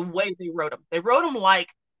 Yeah. The way they wrote them. They wrote them like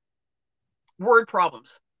word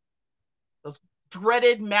problems. Those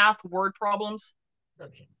dreaded math word problems.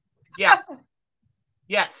 Yeah.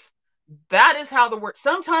 Yes. That is how the word.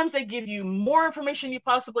 Sometimes they give you more information you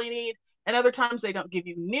possibly need, and other times they don't give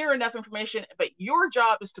you near enough information. But your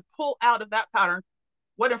job is to pull out of that pattern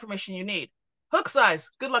what information you need. Hook size.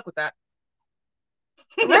 Good luck with that.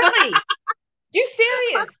 Really? You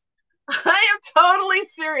serious? I am totally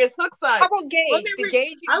serious. Hook size. How about gauge? The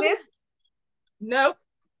gauge exist? Nope.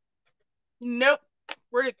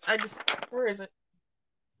 Where is it?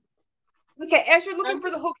 Okay, as you're looking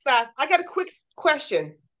for the hook size, I got a quick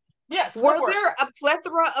question. Yes. Were there a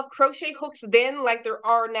plethora of crochet hooks then like there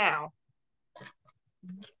are now?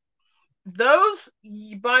 Those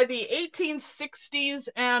by the 1860s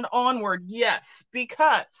and onward, yes,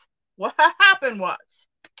 because what happened was,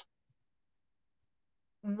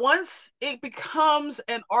 once it becomes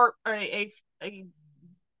an art, a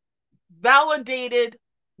validated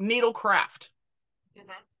needlecraft,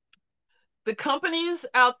 the companies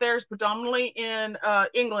out there, predominantly in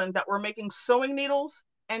England, that were making sewing needles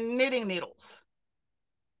and knitting needles,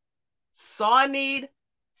 saw a need,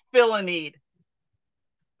 fill a need.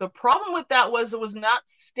 The problem with that was it was not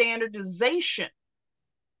standardization.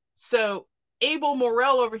 So Abel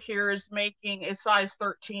Morel over here is making a size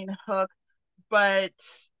 13 hook, but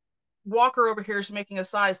Walker over here is making a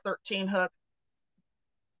size 13 hook.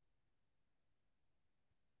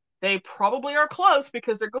 They probably are close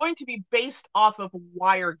because they're going to be based off of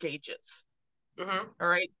wire gauges. All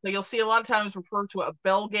right. So you'll see a lot of times referred to a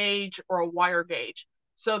bell gauge or a wire gauge.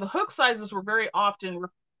 So the hook sizes were very often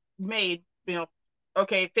made,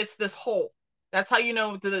 okay, it fits this hole. That's how you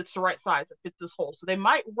know that it's the right size. It fits this hole. So they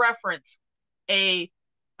might reference a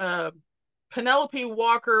Penelope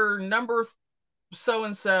Walker number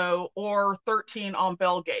so-and-so or 13 on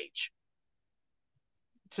bell gauge.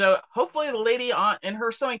 So hopefully the lady in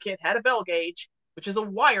her sewing kit had a bell gauge, which is a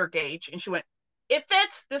wire gauge, and she went, it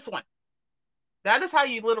fits this one. That is how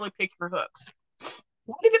you literally pick your hooks.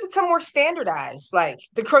 When did it become more standardized, like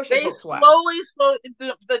the crochet hooks wise? Slowly,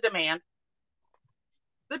 the demand.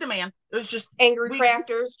 The demand. It was just angry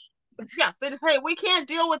crafters. Yeah, they just, hey, we can't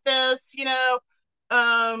deal with this,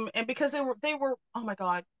 and because they were, oh my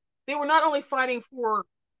God, they were not only fighting for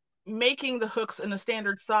making the hooks in a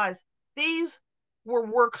standard size, these were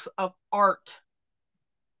works of art.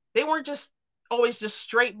 They weren't just always just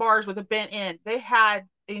straight bars with a bent end. They had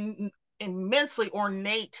immensely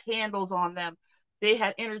ornate handles on them. They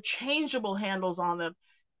had interchangeable handles on them.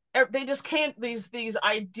 They just came, these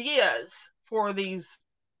ideas for these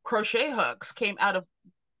crochet hooks came out of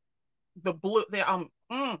the blue.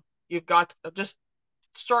 You've got to just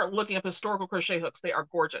start looking up historical crochet hooks. They are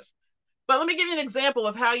gorgeous. But let me give you an example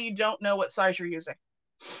of how you don't know what size you're using.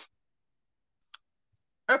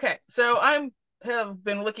 Okay, so I have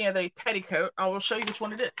been looking at a petticoat. I will show you which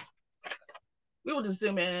one it is. We will just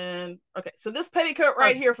zoom in. Okay, so this petticoat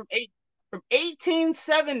right here from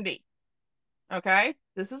 1870. Okay,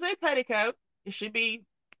 this is a petticoat. It should be,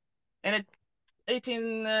 and it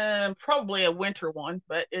 18 probably a winter one,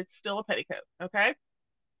 but it's still a petticoat. Okay,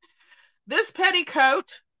 this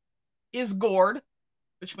petticoat is gored.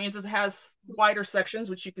 which means it has wider sections,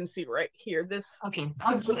 which you can see right here. This Okay,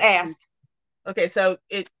 I'll just ask. Okay, so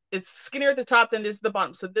it's skinnier at the top than it is the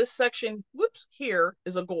bottom. So this section, whoops, here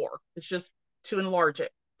is a gore. It's just to enlarge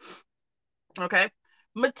it. Okay,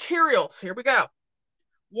 materials. Here we go.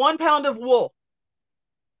 1 pound of wool.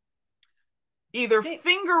 Either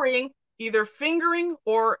fingering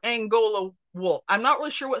or Angola wool. I'm not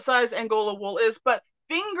really sure what size Angola wool is, but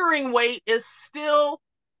fingering weight is still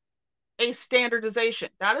a standardization.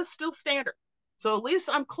 That is still standard. So at least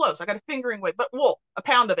I'm close. I got a fingering weight, but wool, a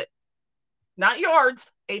pound of it. Not yards,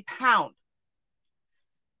 a pound.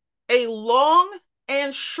 A long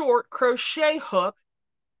and short crochet hook,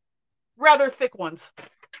 rather thick ones.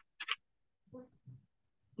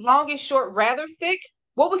 Long and short, rather thick.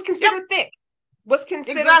 What was considered thick? What's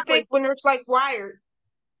considered thick when it's like wired?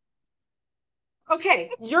 Okay,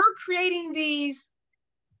 you're creating these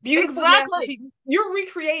beautiful masterpieces. You're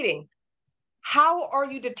recreating. How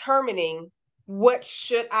are you determining what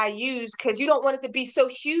should I use? Because you don't want it to be so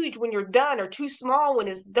huge when you're done or too small when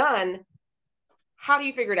it's done. How do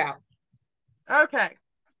you figure it out? Okay.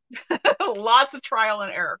 Lots of trial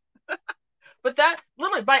and error. But that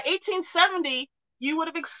literally by 1870, you would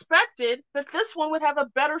have expected that this one would have a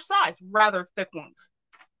better size, rather thick ones.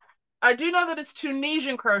 I do know that it's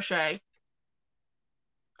Tunisian crochet.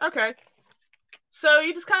 Okay. So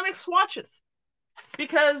you just kind of make swatches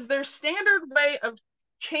because their standard way of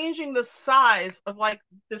changing the size of like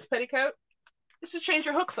this petticoat is to change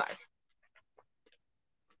your hook size.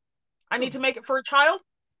 I need to make it for a child,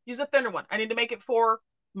 use a thinner one. I need to make it for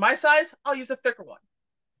my size, I'll use a thicker one.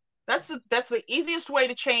 That's the easiest way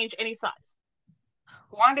to change any size.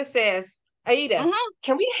 Wanda says, Aida,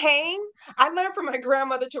 can we hang? I learned from my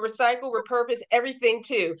grandmother to recycle, repurpose everything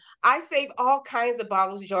too. I save all kinds of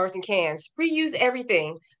bottles, jars, and cans. Reuse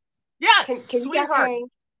everything. Yes, can you guys hang?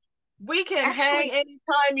 We can hang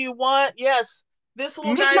anytime you want. Yes, this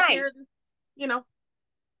little guy here, you know.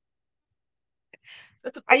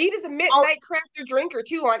 Aida's a midnight crafter drinker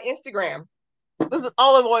too on Instagram. This is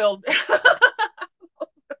olive oil.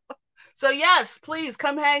 So yes, please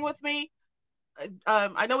come hang with me.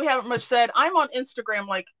 I know we haven't much said. I'm on Instagram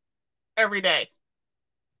like every day.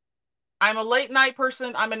 I'm a late night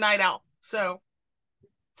person. I'm a night owl. So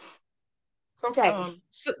okay.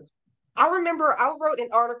 So I remember I wrote an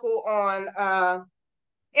article on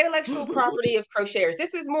intellectual property of crocheters.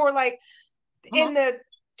 This is more like in the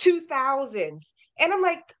 2000s. And I'm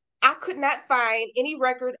like, I could not find any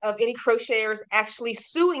record of any crocheters actually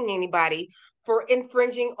suing anybody for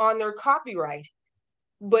infringing on their copyright.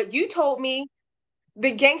 But you told me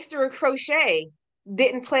the gangster of crochet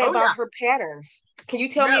didn't play about her patterns. Can you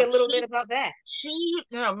tell me a little bit about that?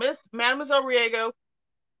 Miss Mademoiselle Riego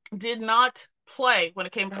did not play when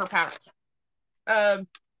it came to her patterns. And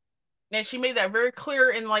she made that very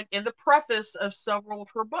clear in the preface of several of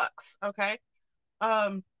her books. Okay.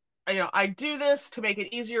 I do this to make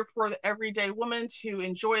it easier for the everyday woman to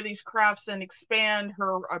enjoy these crafts and expand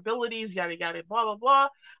her abilities, yada, yada, blah, blah, blah.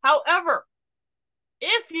 However,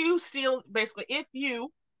 if you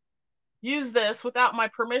use this without my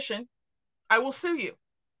permission, I will sue you.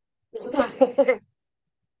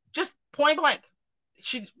 Just point blank.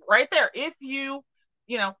 She's right there. If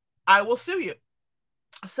I will sue you.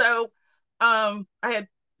 So, I had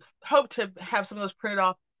hoped to have some of those printed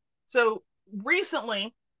off. So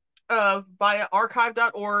recently, via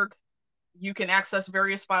archive.org, you can access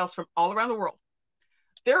various files from all around the world.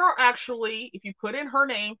 There are actually, if you put in her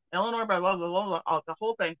name, Eleanor, blah, blah, blah, blah, blah, the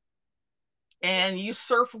whole thing, and you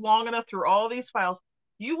surf long enough through all these files,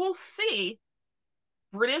 you will see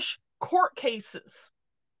British court cases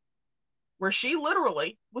where she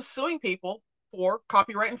literally was suing people for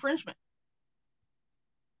copyright infringement.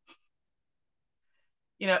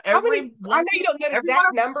 I know you don't know the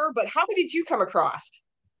exact number, but how many did you come across?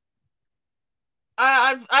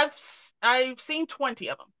 I've seen 20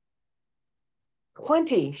 of them.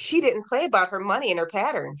 20. She didn't play about her money and her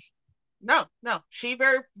patterns. No. She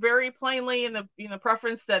very, very plainly in the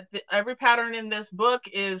preference that every pattern in this book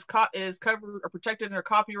is covered or protected under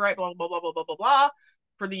copyright, blah, blah, blah, blah, blah, blah, blah,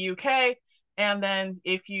 for the UK. And then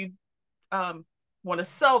if you want to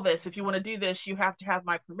sell this, if you want to do this, you have to have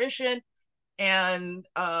my permission. And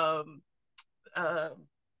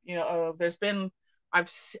there's been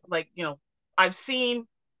I've seen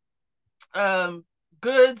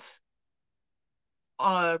goods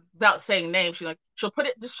without saying names. She'll put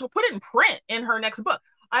it in print in her next book.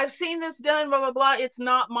 I've seen this done, blah blah blah. It's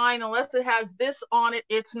not mine unless it has this on it.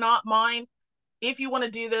 It's not mine. If you want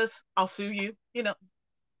to do this, I'll sue you.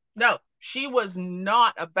 No, she was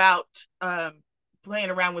not about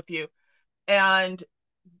playing around with you. And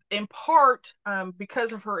in part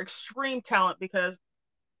because of her extreme talent, because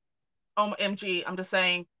OMG, I'm just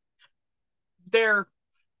saying, there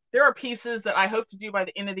are pieces that I hope to do by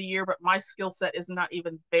the end of the year, but my skill set is not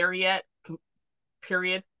even there yet,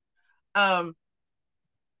 period.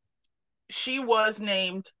 She was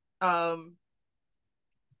named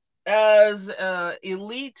as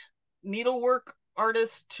elite needlework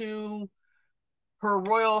artist to Her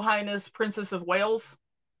Royal Highness Princess of Wales.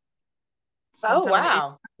 Oh,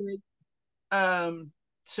 Sometime in wow.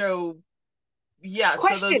 So yeah, so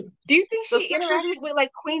Question. Do you think those she pictures, interacted with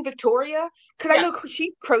like Queen Victoria? Because I yes. know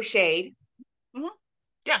she crocheted. Mm-hmm.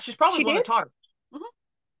 Yeah, she's probably She the one did? that taught her.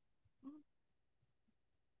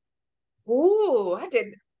 Mm-hmm. Ooh, I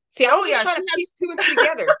did. See, I Oh was just yeah, trying she to had piece two and two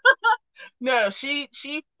together. no,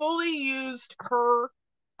 she fully used her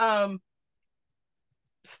um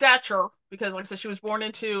stature, because like I said, she was born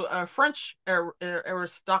into a French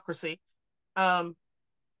aristocracy. Um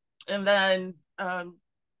and then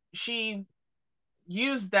she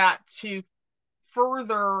used that to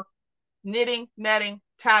further knitting, netting,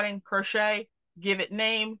 tatting, crochet, give it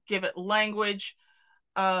name, give it language.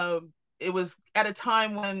 It was at a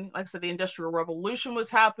time when, like I said, the Industrial Revolution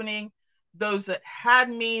was happening. Those that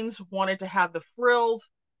had means wanted to have the frills.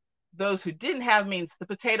 Those who didn't have means, the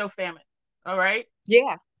potato famine. All right.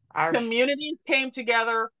 Yeah. I, Communities came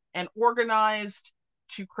together and organized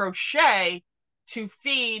to crochet to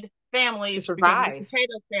feed to families because of the survive.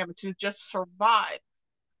 potato famine, to just survive.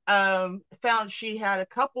 Found she had a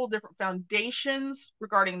couple different foundations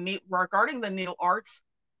regarding the needle arts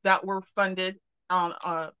that were funded on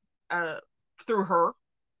uh, through her,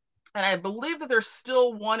 and I believe that there's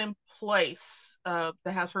still one in place that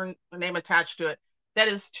has her name attached to it. That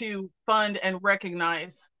is to fund and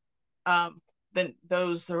recognize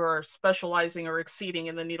those who are specializing or exceeding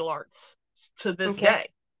in the needle arts to this Okay. day.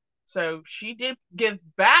 So she did give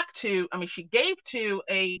back to. I mean, she gave to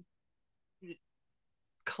a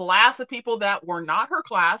class of people that were not her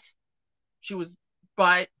class. She was,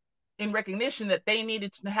 but in recognition that they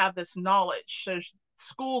needed to have this knowledge, so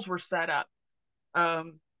schools were set up.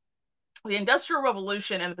 Um, the Industrial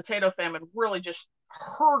Revolution and the potato famine really just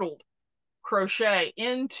hurtled crochet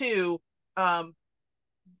into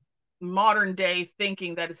modern day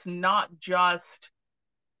thinking that it's not just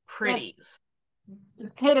Yeah. pretties.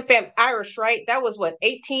 Potato famine, Irish, right? That was what,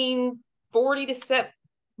 1840 to 7.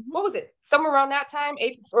 Mm-hmm. What was it? Somewhere around that time,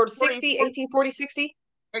 or 60, 1840, 60?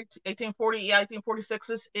 1840, yeah,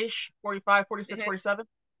 1846 ish, 45, 46, Mm-hmm. 47.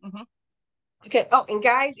 Mm-hmm. Okay. Oh, and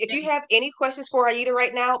guys, if you And have any questions for Aida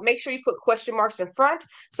right now, make sure you put question marks in front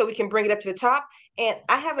so we can bring it up to the top. And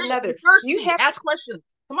I have hey, I'm another. You thirsty. have to Ask questions.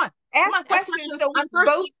 Come on. Come ask on. Ask questions questions. so we I'm both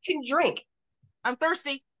thirsty. can drink, I'm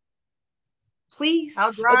thirsty. please.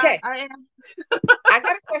 How dry Okay. I am. I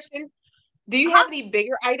got a question. Do you have Uh-huh. any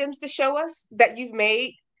bigger items to show us that you've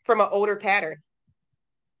made from an older pattern?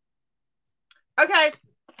 Okay.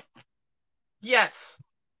 Yes.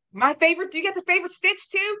 My favorite. Do you get the favorite stitch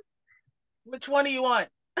too? Which one do you want?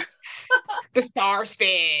 The star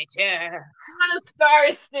stitch. Yeah. You want a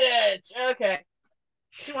star stitch. Okay.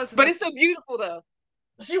 She wants But this it's so piece. beautiful though.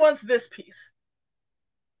 She wants this piece.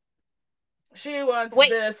 She wants Wait,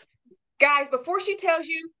 this. guys, before she tells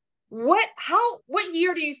you what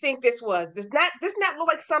year do you think this was? Does not look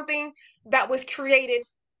like something that was created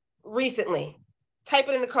recently? Type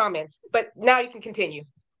it in the comments. But now you can continue.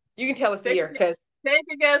 You can tell us the Take year because take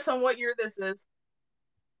a guess on what year this is.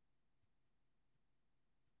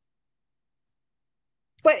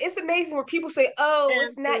 but it's amazing where people say, "Oh, And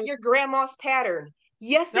it's not your grandma's pattern."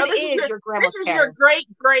 Yes, no, it is your this grandma's is your pattern.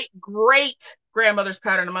 great great great grandmother's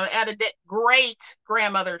pattern. I'm gonna add a great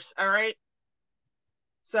grandmother's. All right.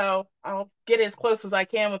 So I'll get as close as I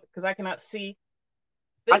can with it because I cannot see.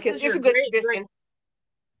 I This can. is It's your a good great great distance.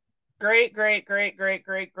 great great great great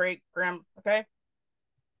great great grand. Okay.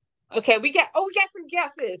 Okay, we got some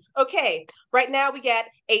guesses. Okay, right now we got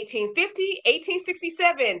 1850,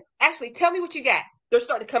 1867. Actually, tell me what you got. They're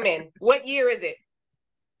starting to come in. What year is it?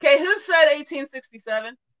 Okay. Who said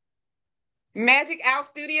 1867? Magic Owl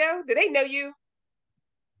Studio? Do they know you?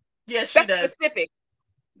 Yes, she That's does. specific.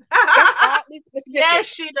 That's oddly Yes, specific.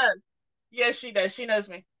 she does. Yes, she does. She knows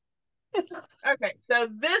me. Okay, so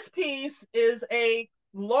this piece is a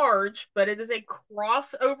large, but it is a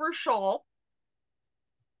crossover shawl.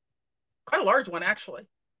 Quite a large one, actually.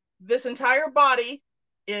 This entire body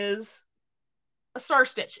is a star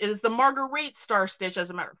stitch. It is the Marguerite star stitch, as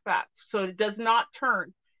a matter of fact. So it does not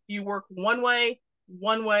turn. You work one way,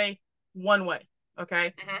 one way, one way.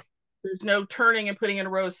 Okay. Mhm. There's no turning and putting in a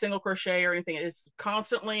row, single crochet or anything. It's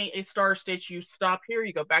constantly a star stitch. You stop here,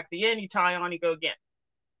 you go back to the end, you tie on, you go again.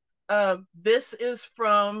 This is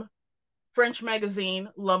from French magazine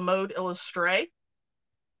La Mode Illustrée.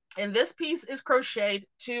 And this piece is crocheted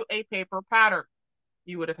to a paper pattern.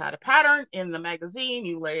 You would have had a pattern in the magazine,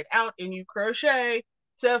 you lay it out, and you crochet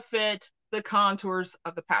to fit the contours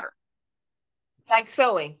of the pattern. Like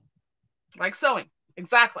sewing. Like sewing,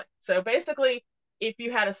 exactly. So basically, if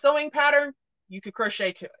you had a sewing pattern, you could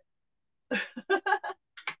crochet to it.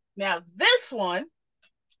 Now, this one.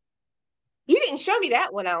 You didn't show me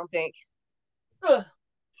that one, I don't think. Okay,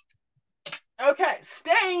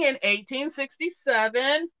 staying in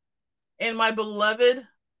 1867 in my beloved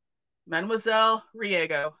Mademoiselle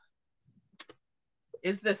Riego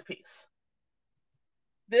is this piece.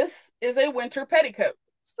 This is a winter petticoat.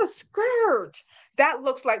 It's a skirt. That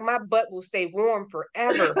looks like my butt will stay warm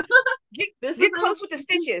forever. Get close with the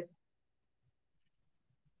stitches.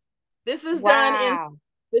 This is done in,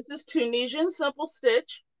 this is Tunisian simple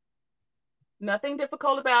stitch. Nothing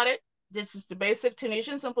difficult about it. It's just a basic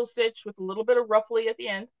Tunisian simple stitch with a little bit of ruffly at the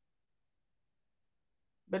end.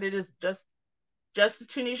 But it is just a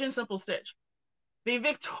Tunisian simple stitch. The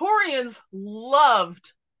Victorians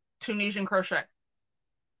loved Tunisian crochet. I'll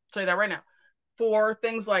tell you that right now. For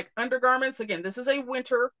things like undergarments, again, this is a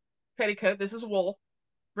winter petticoat. This is wool,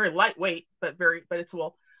 very lightweight, but it's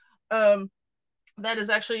wool. That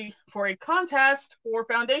is actually for a contest for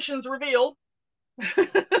Foundations Revealed.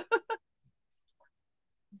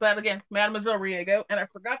 But again, Mademoiselle Riego, and I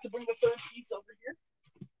forgot to bring the third piece over here.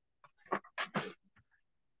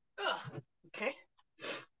 Okay.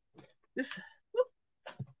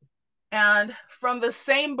 And from the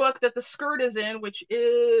same book that the skirt is in, which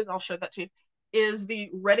is, I'll show that to you, is the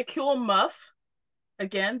Reticule Muff.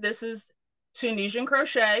 Again, this is Tunisian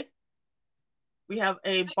crochet. We have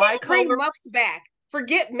a bicolor. Bring muffs back.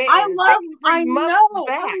 Forget mittens. I love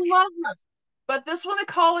muffs. But this one, they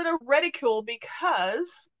call it a reticule because,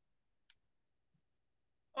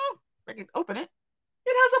 I can open it.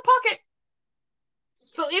 It has a pocket.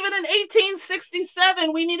 So even in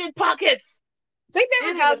 1867, we needed pockets. They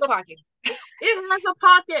never give us pockets. It has a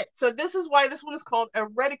pocket. So this is why this one is called a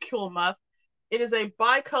reticule muff. It is a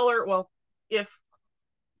bicolor. Well, if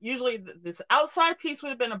usually this outside piece would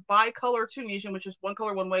have been a bicolor Tunisian, which is one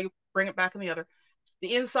color one way, bring it back in the other.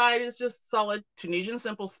 The inside is just solid Tunisian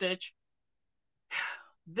simple stitch.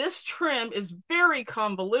 This trim is very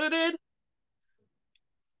convoluted.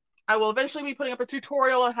 I will eventually be putting up a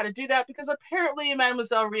tutorial on how to do that because apparently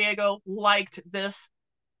Mademoiselle Riego liked this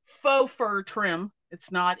faux fur trim. It's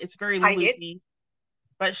very loopy.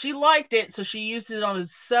 But she liked it, so she used it on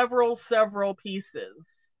several pieces.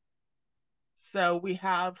 So we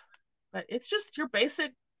have, but it's just your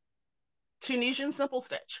basic Tunisian simple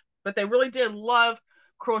stitch. But they really did love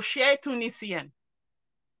crochet tunisien.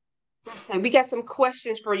 Okay, we got some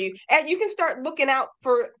questions for you. And you can start looking out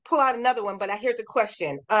pull out another one, but here's a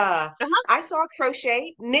question. I saw a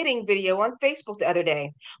crochet knitting video on Facebook the other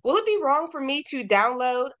day. Will it be wrong for me to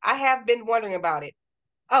download? I have been wondering about it.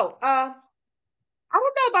 Oh, I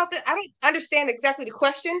don't know about that. I don't understand exactly the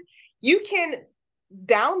question. You can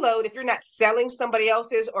download if you're not selling somebody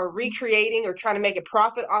else's or recreating or trying to make a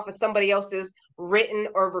profit off of somebody else's written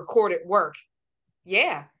or recorded work.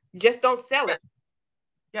 Yeah, just don't sell it.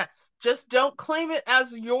 Yes, just don't claim it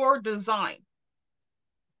as your design.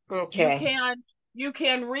 Okay. You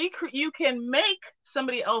can make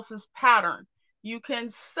somebody else's pattern. You can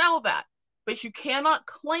sell that, but you cannot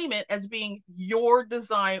claim it as being your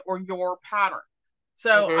design or your pattern.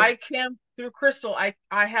 So I can, through Crystal, I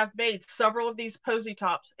have made several of these posy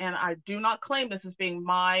tops, and I do not claim this as being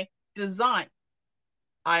my design.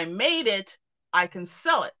 I made it. I can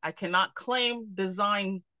sell it. I cannot claim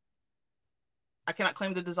design. I cannot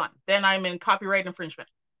claim the design. Then I'm in copyright infringement.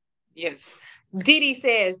 Yes. Dee Dee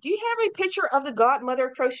says, do you have a picture of the godmother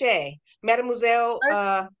crochet, Mademoiselle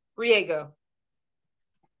Riego?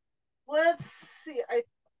 Let's see.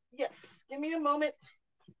 Yes. Give me a moment.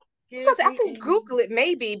 Because I can Google it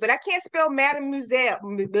maybe, but I can't spell Mademoiselle.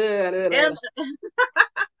 If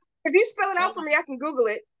you spell it out for me, I can Google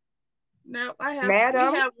it. No, I have.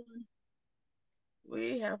 Madam.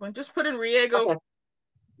 We have one. Just put in Riego. Okay.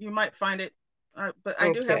 You might find it. But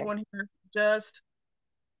I do have one here. Just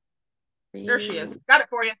there she is. Got it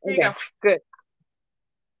for you. Here you go. Good.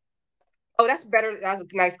 Oh, that's better. That's a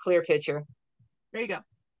nice clear picture. There you go.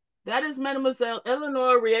 That is Mademoiselle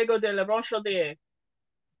Eleanor Riego de la Ronchaudière.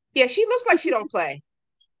 Yeah, she looks like she don't play.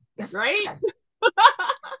 Right?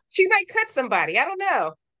 She might cut somebody. I don't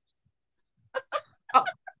know. Oh,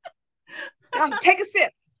 take a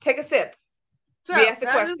sip. Take a sip. So we asked the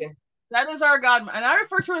question. That is our godmother. And I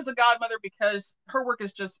refer to her as the godmother because her work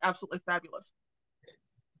is just absolutely fabulous.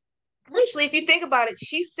 Actually, if you think about it,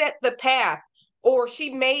 she set the path, or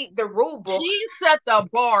she made the rule book. She set the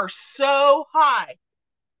bar so high.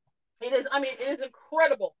 It is, I mean, it is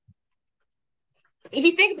incredible. If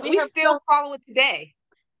you think, we still follow it today.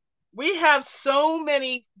 We have so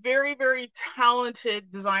many very, very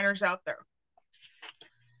talented designers out there.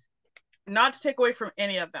 Not to take away from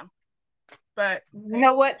any of them, but you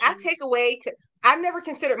know what? I take away. I've never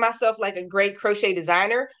considered myself like a great crochet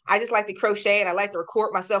designer. I just like to crochet and I like to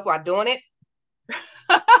record myself while doing it.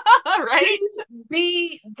 Right? To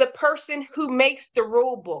be the person who makes the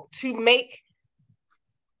rule book, to make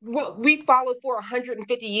what we followed for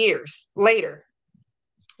 150 years later.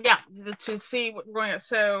 Yeah, to see what we're going at.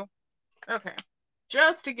 So, okay.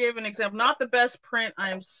 Just to give an example, not the best print.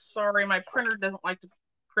 I'm sorry, my printer doesn't like to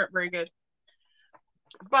print very good.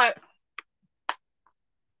 But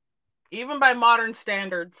even by modern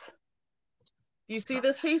standards, do you see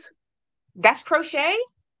this piece? That's crochet?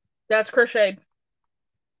 That's crocheted.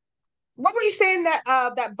 What were you saying,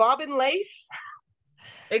 that bobbin lace?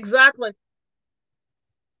 Exactly.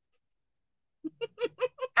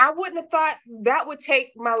 I wouldn't have thought that would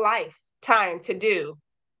take my lifetime to do.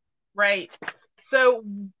 Right. So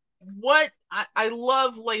what I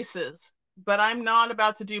love laces, but I'm not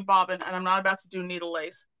about to do bobbin and I'm not about to do needle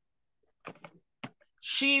lace.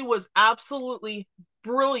 She was absolutely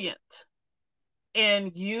brilliant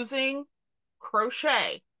in using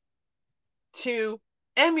crochet to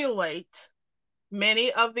emulate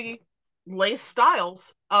many of the lace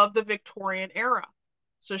styles of the Victorian era.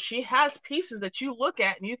 So she has pieces that you look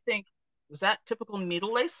at and you think, was that typical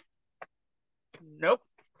needle lace? Nope.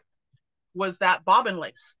 Was that bobbin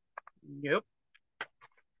lace? Nope.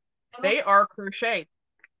 They are crocheted.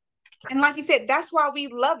 And like you said, that's why we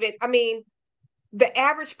love it. I mean, the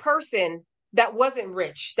average person that wasn't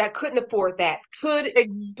rich, that couldn't afford that, could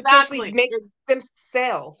potentially make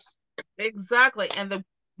themselves. Exactly. And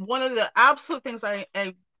one of the absolute things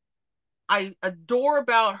I adore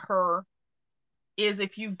about her is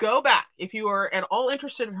if you go back, if you are at all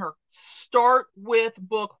interested in her, start with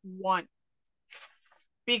book 1.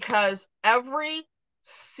 Because every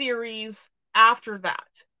series after that,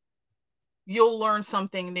 you'll learn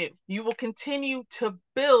something new. You will continue to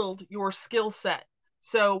build your skill set.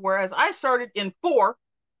 So whereas I started in 4,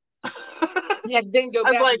 yeah, then go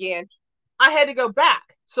back again. I had to go back.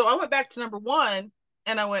 So I went back to number 1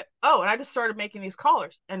 and I went, oh, and I just started making these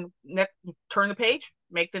collars and turn the page,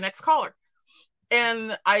 make the next collar.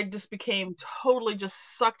 And I just became totally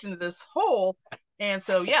just sucked into this hole. And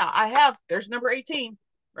so, yeah, there's number 18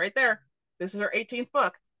 right there. This is her 18th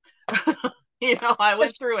book. I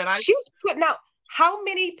went through and she was putting out, how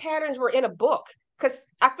many patterns were in a book? Because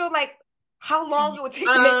I feel like how long it would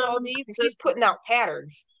take to make all these, and she's putting out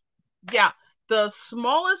patterns. Yeah, the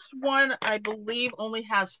smallest one I believe only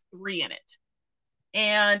has 3 in it,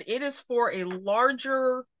 and it is for a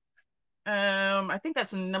larger. I think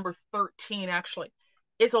that's number 13 actually.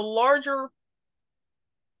 It's a larger.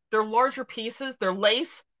 They're larger pieces. They're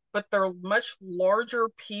lace, but they're much larger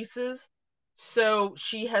pieces. So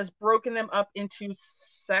she has broken them up into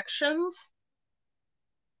sections.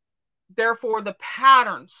 Therefore, the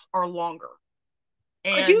patterns are longer.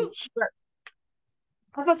 And I was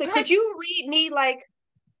about to say, could you read me like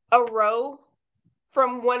a row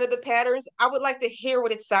from one of the patterns? I would like to hear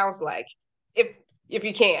what it sounds like, if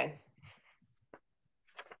you can.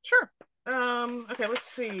 Sure. Okay, let's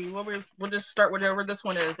see. We'll just start whatever this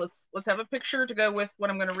one is. Let's have a picture to go with what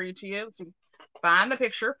I'm going to read to you. Let's see. Find the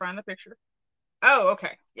picture. Oh,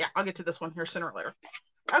 okay. Yeah, I'll get to this one here sooner or later.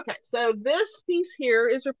 Okay, so this piece here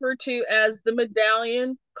is referred to as the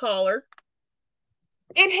medallion collar.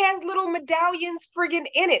 It has little medallions friggin'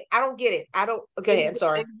 in it. I don't get it. I don't. Go ahead. I'm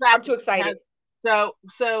sorry. Exactly. I'm too excited.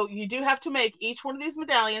 So you do have to make each one of these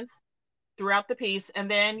medallions throughout the piece, and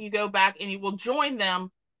then you go back and you will join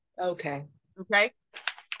them. Okay. Okay.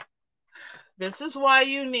 This is why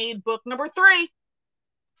you need book number 3,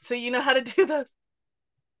 so you know how to do those.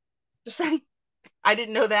 Just saying. I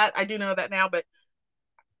didn't know that. I do know that now, but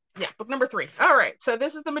yeah, book number 3. All right. So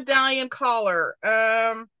this is the medallion collar.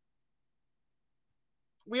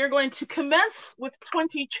 We are going to commence with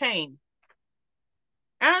 20 chain.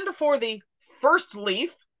 And for the first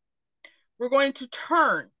leaf, we're going to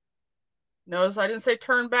turn. Notice I didn't say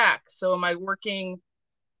turn back. So am I working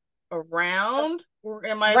around or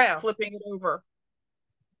am I flipping it over?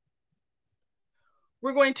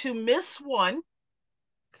 We're going to miss 1.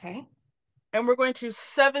 Okay. And we're going to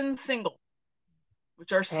 7 single,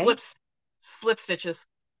 which are slip stitches.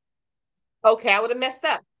 Okay, I would have messed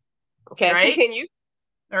up. Okay, right? Continue.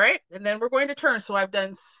 All right, and then we're going to turn. So I've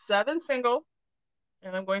done 7 single,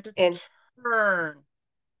 and I'm going to turn.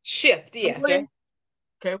 Shift, yeah, okay.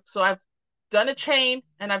 Okay, so I've done a chain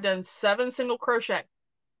and I've done 7 single crochet.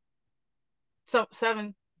 So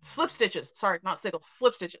 7 slip stitches. Sorry, not single,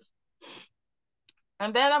 slip stitches.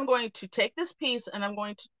 And then I'm going to take this piece and I'm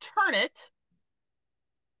going to turn it.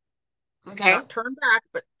 Okay. Not turn back,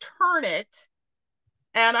 but turn it.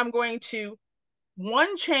 And I'm going to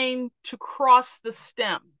 1 chain to cross the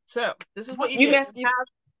stem. So this is what you do. You have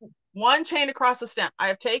 1 chain across the stem.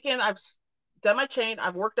 I've done my chain.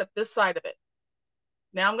 I've worked up this side of it.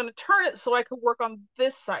 Now I'm going to turn it so I can work on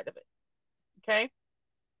this side of it. Okay.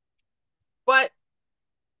 But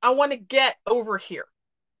I want to get over here.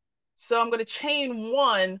 So I'm going to chain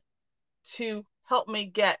 1 to help me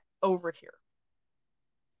get over here.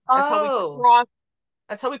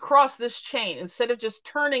 That's how we cross this chain. Instead of just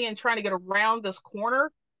turning and trying to get around this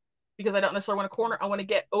corner, because I don't necessarily want a corner, I want to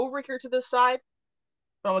get over here to this side.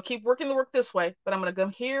 But I'm going to keep working the work this way, but I'm going to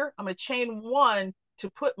come here. I'm going to chain 1 to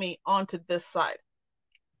put me onto this side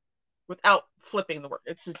without flipping the work.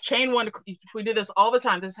 It's a chain 1. We do this all the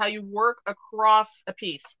time. This is how you work across a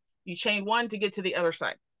piece. You chain 1 to get to the other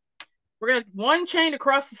side. We're going to 1 chain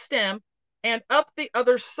across the stem, and up the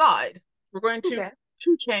other side, we're going to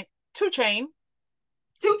 2 chain. 2 chain,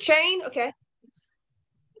 okay.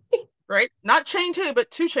 Right? Not chain 2,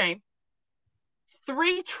 but 2 chain.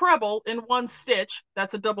 3 treble in 1 stitch.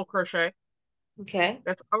 That's a double crochet. Okay.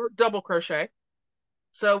 That's our double crochet.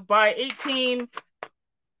 So by 18,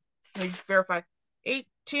 let me verify,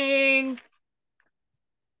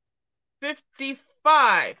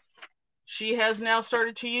 1855, she has now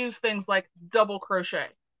started to use things like double crochet,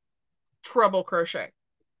 treble crochet.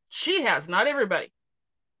 She has, not everybody.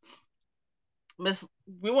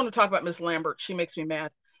 We want to talk about Miss Lambert. She makes me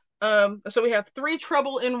mad. So we have 3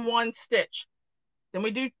 treble in 1 stitch. Then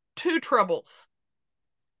we do 2 trebles,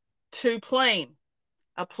 2 plain.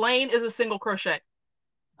 A plain is a single crochet.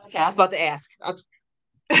 Okay, I was about to ask.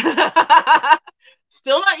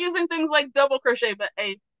 Still not using things like double crochet, but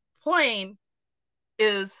a plain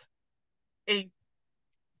is a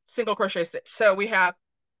single crochet stitch. So we have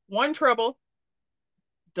 1 treble,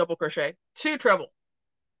 double crochet, 2 treble.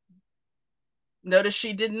 Notice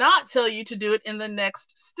she did not tell you to do it in the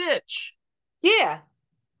next stitch. Yeah.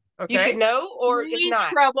 Okay. You should know, or it's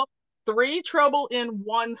not. 3 treble in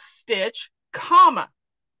 1 stitch, comma,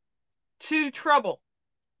 2 treble.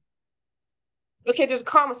 Okay, there's a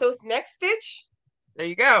comma, so it's next stitch? There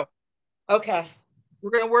you go. Okay.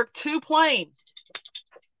 We're going to work 2 plain.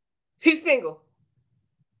 2 single.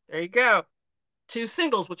 There you go. 2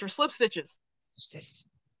 singles, which are slip stitches.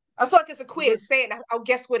 I feel like it's a quiz. Say it, I'll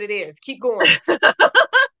guess what it is. Keep going.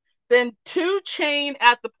 Then 2 chain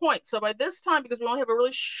at the point. So by this time, because we only have a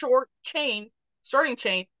really short chain, starting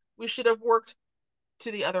chain, we should have worked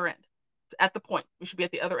to the other end. At the point, we should be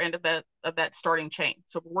at the other end of that starting chain.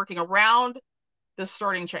 So we're working around the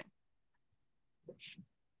starting chain.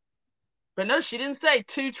 But no, she didn't say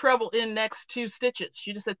 2 treble in next 2 stitches.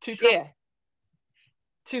 She just said 2 treble. Yeah.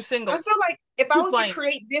 2 singles. I feel like if I was to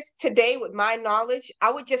create this today with my knowledge,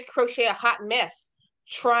 I would just crochet a hot mess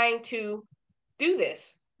trying to do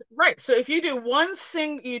this. Right. So if you do 1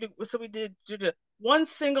 single, so we did 1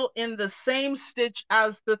 single in the same stitch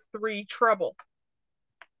as the 3 treble.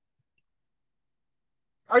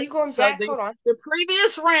 Are you going back? Hold on. The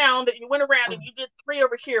previous round that you went around and you did 3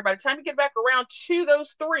 over here, by the time you get back around to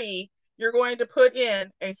those 3, you're going to put in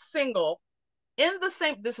a single in the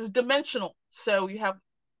same, this is dimensional. So you have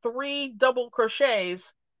 3 double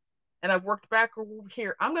crochets, and I've worked back over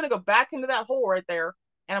here. I'm going to go back into that hole right there,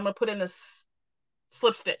 and I'm going to put in a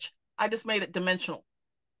slip stitch. I just made it dimensional.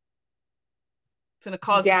 It's going to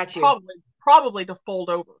cause it probably to fold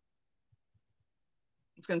over.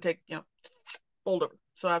 It's going to take, fold over.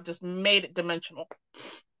 So I've just made it dimensional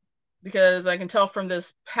because I can tell from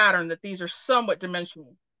this pattern that these are somewhat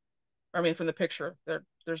dimensional. I mean, from the picture,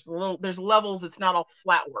 there's levels. It's not all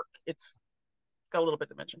flat work. It's got a little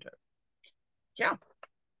bit of dimension to it. Yeah.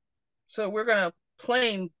 So we're going to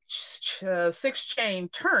plain 6 chain,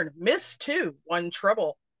 turn, miss 2, 1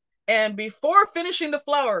 treble. And before finishing the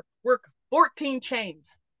flower, work 14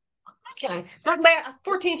 chains. Okay,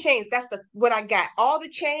 14 chains. That's what I got. All the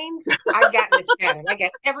chains I got in this pattern. I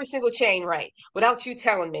got every single chain right without you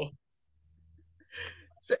telling me.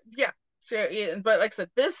 So yeah. But like I said,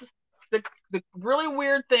 the really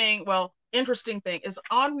weird thing, well, interesting thing is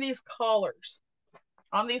on these collars.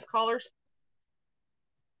 In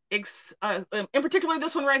particular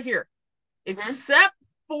this one right here, except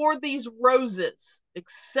for these roses,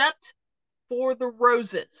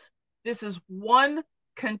 this is one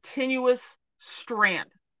continuous strand.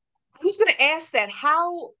 I was going to ask that.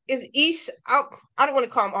 How is each, I don't want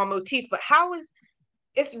to call them all motifs, but how is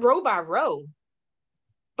It's row by row,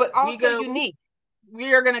 but also unique.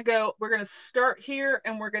 We're going to start here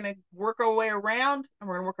and we're going to work our way around and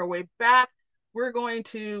we're going to work our way back. We're going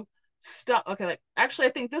to stop. Okay, like actually,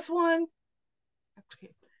 I think this one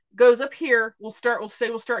goes up here. We'll start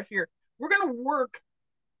here. We're going to work,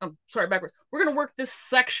 sorry, backwards. We're going to work this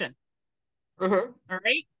section. Mm-hmm. All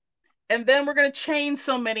right. And then we're going to chain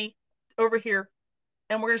so many over here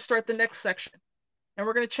and we're going to start the next section. And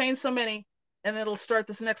we're going to chain so many and then it'll start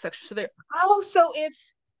this next section. So there. Oh, so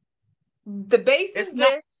it's the base is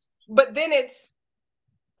this, but then it's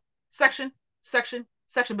section,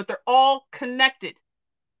 but they're all connected.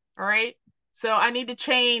 All right. So I need to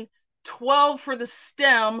chain 12 for the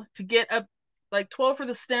stem to get up, like 12 for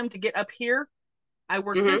the stem to get up here. I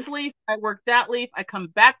work this leaf, I work that leaf, I come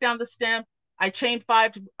back down the stem, I chain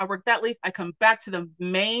 5, I work that leaf, I come back to the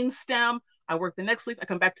main stem, I work the next leaf, I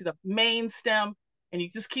come back to the main stem, and you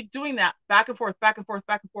just keep doing that back and forth, back and forth,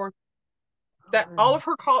 back and forth. That all of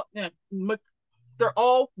her they're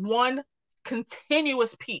all one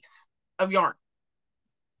continuous piece of yarn.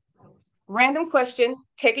 Random question,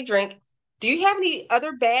 take a drink. Do you have any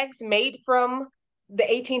other bags made from the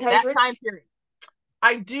 1800s? That time period.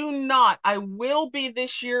 I do not. I will be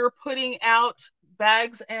this year putting out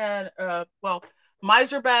bags and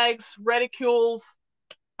miser bags, reticules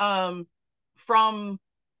from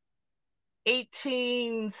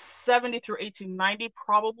 1870 through 1890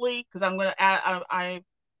 probably, because I'm going to add I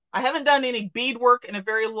haven't done any beadwork in a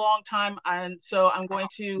very long time, and so I'm going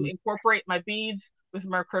to incorporate my beads with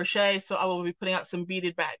my crochet, so I will be putting out some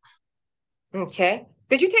beaded bags. Okay.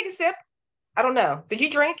 Did you take a sip? I don't know. Did you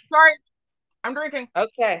drink? Sorry, I'm drinking.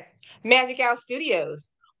 Okay. Magic Owl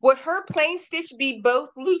Studios. Would her plain stitch be both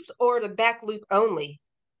loops or the back loop only?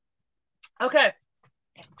 Okay.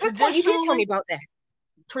 Good point. You did tell me about that.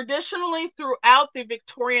 Traditionally, throughout the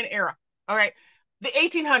Victorian era, all right, the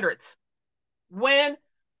 1800s, when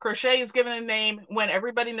crochet is given a name, when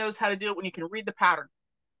everybody knows how to do it, when you can read the pattern,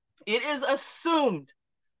 it is assumed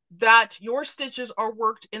that your stitches are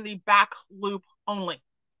worked in the back loop only,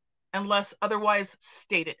 unless otherwise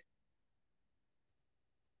stated.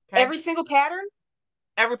 Okay? Every single pattern?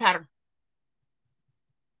 Every pattern.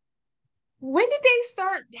 When did they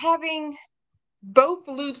start having both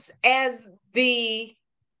loops as the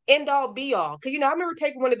end all be all? Because, I remember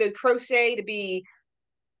taking one of the crochet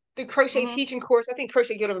teaching course. I think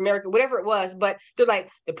Crochet Guild of America, whatever it was, but they're like,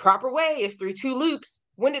 the proper way is through 2 loops.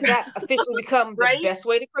 When did that officially become the best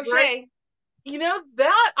way to crochet? Right.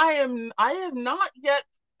 That I have not yet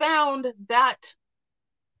found that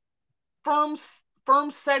firm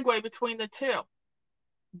segue between the two,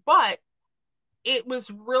 but it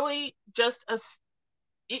was really just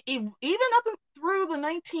even up through the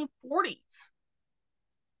 1940s.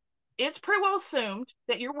 It's pretty well assumed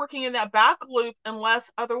that you're working in that back loop unless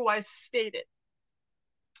otherwise stated.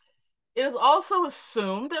 It is also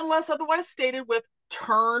assumed, unless otherwise stated, with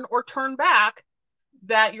turn or turn back,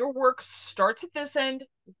 that your work starts at this end,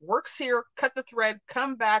 works here, cut the thread,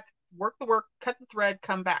 come back, work the work, cut the thread,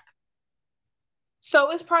 come back. So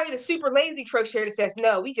it's probably the super lazy crocheter that says,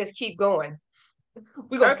 no, we just keep going.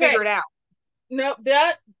 We're going to figure it out. No,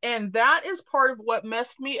 that is part of what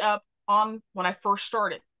messed me up on when I first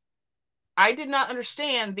started. I did not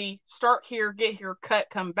understand the start here, get here, cut,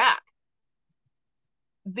 come back.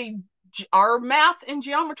 Our math and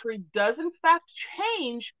geometry does in fact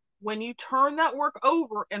change when you turn that work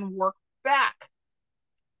over and work back.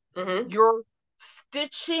 Your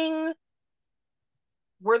stitching,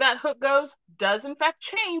 where that hook goes, does in fact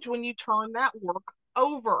change when you turn that work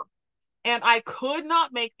over. And I could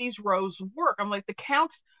not make these rows work. I'm like,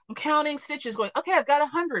 I'm counting stitches going, okay, I've got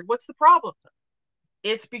 100. What's the problem?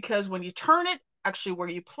 It's because when you turn it, actually where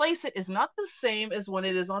you place it is not the same as when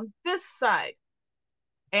it is on this side.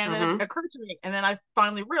 And then it occurred to me, and then I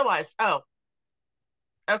finally realized, oh,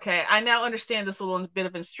 okay, I now understand this little bit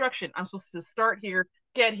of instruction. I'm supposed to start here,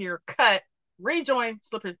 get here, cut, rejoin,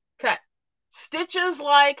 slip it, cut. Stitches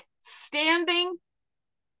like standing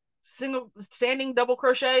double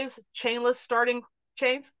crochets, chainless starting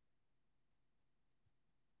chains.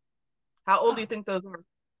 How old do you think those are?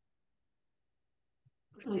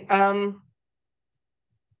 I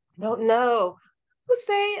don't know. We'll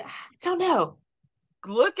say, I don't know.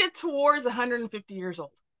 Look at towards 150 years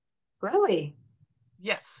old. Really?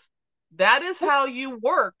 Yes. That is how you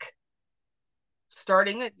work.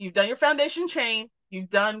 Starting it, you've done your foundation chain,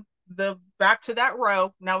 you've done the back to that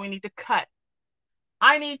row. Now we need to cut.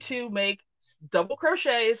 I need to make double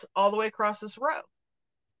crochets all the way across this row.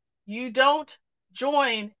 You don't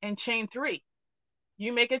join and chain 3.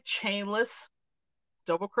 You make a chainless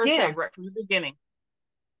double crochet right from the beginning.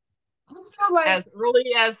 I feel like as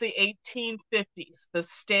early as the 1850s, the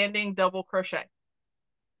standing double crochet.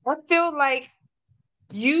 I feel like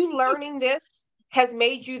you learning this has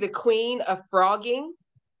made you the queen of frogging.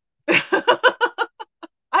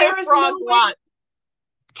 I There is no frog a way lot.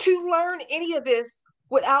 to learn any of this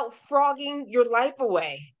without frogging your life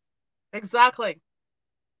away. Exactly.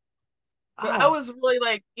 But I Oh, was really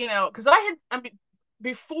like, because I mean,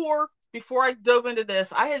 before I dove into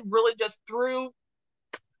this, I had really just threw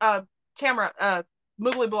uh camera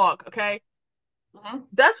Moogly blog, okay? mhm.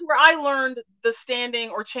 That's where I learned the standing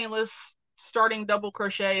or chainless starting double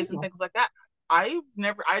crochets and Yeah. things like that. I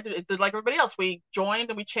did like everybody else. We joined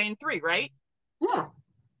and we chained three, right? Yeah.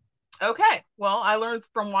 Okay. Well, I learned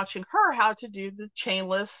from watching her how to do the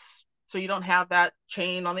chainless so you don't have that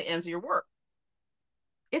chain on the ends of your work.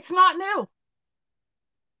 It's not new.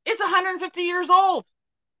 It's 150 years old.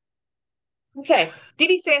 Okay.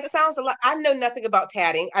 Didi says sounds a lot. I know nothing about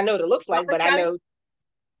tatting. I know what it looks Not like, for but I tatting? know.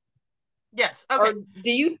 Yes. Okay. Or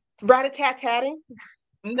do you rat a tat tatting?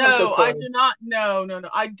 I'm so No, I corny. do not. No, no, no.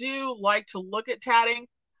 I do like to look at tatting.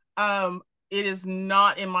 Um, it is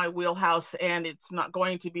not in my wheelhouse, and it's not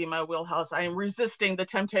going to be in my wheelhouse. I am resisting the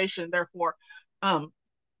temptation, therefore. Um,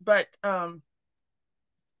 but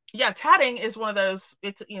yeah, tatting is one of those.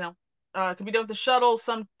 It's can be done with the shuttle.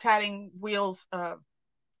 Some tatting wheels,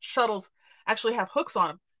 shuttles actually have hooks on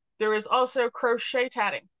them. There is also crochet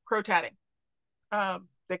tatting, crow tatting,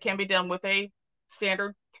 that can be done with a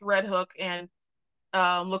standard thread hook and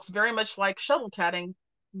looks very much like shuttle tatting.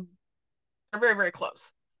 They're very, very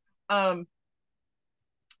close. Um,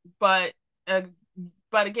 but uh,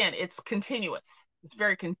 but again, it's continuous. It's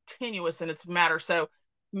very continuous in its matter. So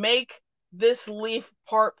make this leaf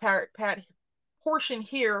portion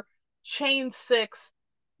here, chain six,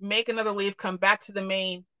 make another leaf, come back to the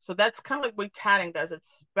main. So that's kind of like what tatting does.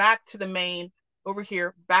 It's back to the main over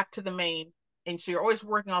here, back to the main. And so you're always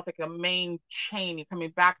working off like a main chain. You're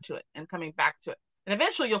coming back to it and coming back to it. And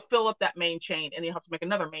eventually you'll fill up that main chain and you'll have to make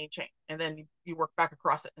another main chain. And then you work back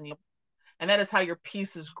across it and that is how your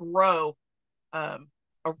pieces grow um,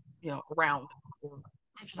 around or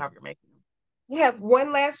however you're making them. We have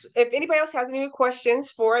one last. If anybody else has any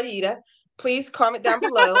questions for Anita, please comment down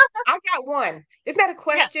below. I got one. It's not a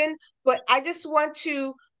Yes, question, but I just want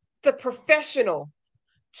the professional,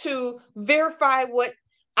 to verify what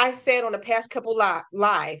I said on the past couple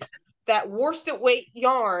lives. That worsted weight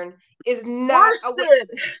yarn is not a weight. worsted.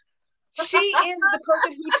 She is the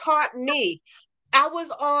person who taught me. I was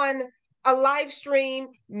on a live stream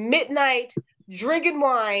midnight drinking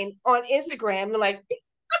wine on Instagram and like,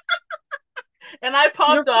 And I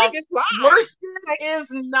your popped off. quickest live. Worsted Like, is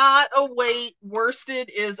not a weight. Worsted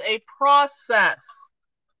is a process.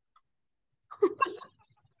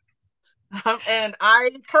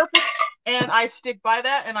 And I stick by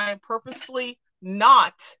that. And I purposefully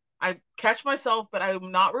not. I catch myself, but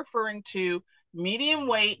I'm not referring to medium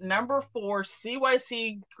weight number 4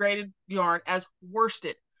 CYC graded yarn as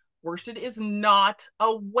worsted. Worsted is not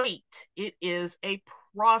a weight. It is a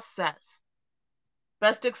process.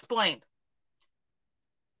 Best explained.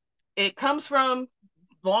 It comes from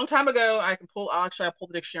a long time ago. I pulled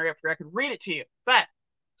the dictionary up here. I could read it to you. But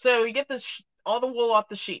so you get all the wool off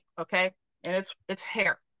the sheep, okay? And it's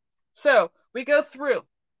hair. So we go through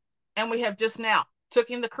and we have just now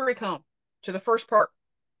taken the curry comb to the first part,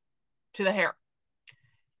 to the hair.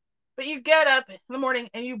 But you get up in the morning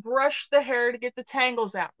and you brush the hair to get the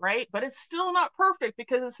tangles out, right? But it's still not perfect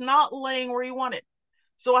because it's not laying where you want it.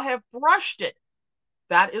 So I have brushed it.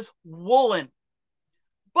 That is woolen.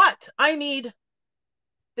 But I need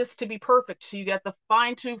this to be perfect. So you got the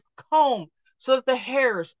fine tooth comb so that the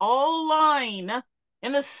hairs all line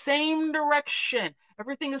in the same direction.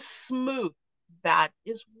 Everything is smooth. That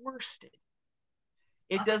is worsted.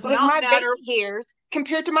 It does like not my baby matter. hairs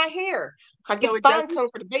compared to my hair. I get So the it fine doesn't, comb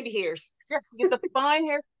for the baby hairs. yeah, you get the fine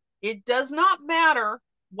hair. It does not matter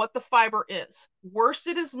what the fiber is.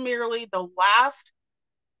 Worsted is merely the last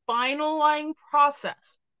final line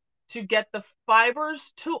process to get the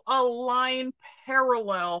fibers to align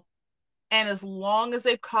parallel and as long as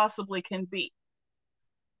they possibly can be.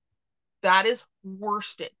 That is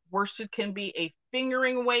worsted. Worsted can be a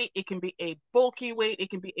fingering weight, it can be a bulky weight, it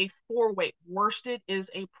can be a 4 weight. Worsted is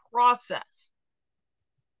a process.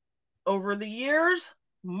 Over the years,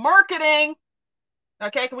 marketing,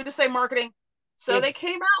 okay, can we just say marketing? So they Yes.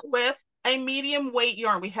 came out with a medium weight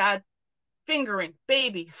yarn. We had fingering,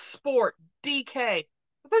 baby, sport, DK.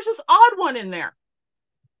 But there's this odd one in there.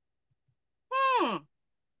 Hmm,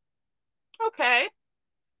 okay.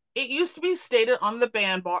 It used to be stated on the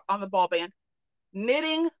ball band,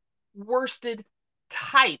 knitting worsted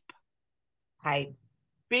type. Hi.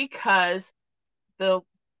 because the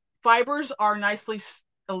fibers are nicely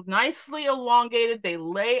elongated. They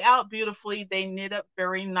lay out beautifully. They knit up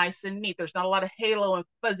very nice and neat. There's not a lot of halo and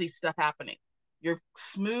fuzzy stuff happening. You've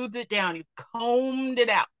smoothed it down. You've combed it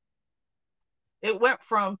out. It went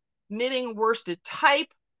from knitting worsted type,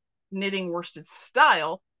 knitting worsted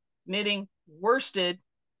style, knitting worsted.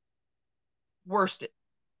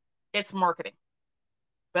 It's marketing.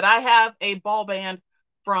 But I have a ball band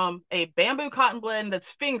from a bamboo cotton blend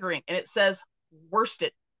that's fingering, and it says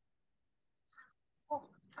worsted.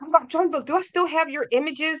 I'm trying to look. Do I still have your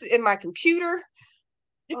images in my computer?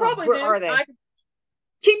 You probably where do. are they?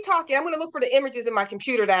 Keep talking. I'm going to look for the images in my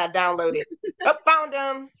computer that I downloaded. Oh, found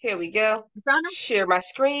them. Here we go. Found them? Share my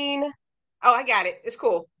screen. Oh, I got it. It's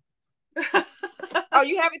cool. Oh,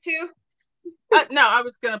 you have it too? No, I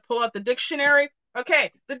was going to pull out the dictionary.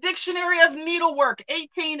 Okay, the Dictionary of Needlework,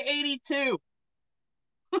 1882.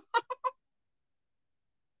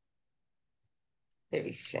 There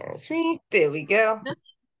we share screen. There we go.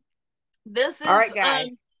 This is all right, guys.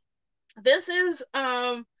 This is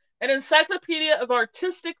an encyclopedia of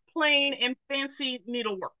artistic, plain, and fancy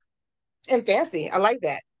needlework. And fancy. I like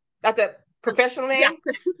that. That's a professional name?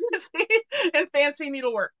 Yeah. And fancy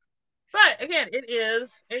needlework. But again, it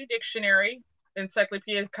is a dictionary,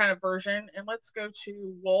 encyclopedia kind of version. And let's go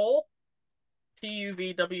to wool.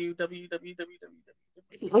 TUVWWWWW.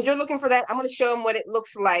 When you're looking for that, I'm going to show them what it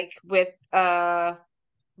looks like with the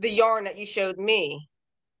yarn that you showed me.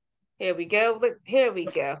 Here we go. Here we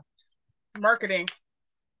go. Marketing.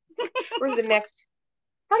 Where's the next?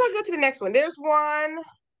 How do I go to the next one? There's one.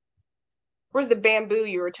 Where's the bamboo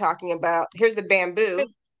you were talking about? Here's the bamboo.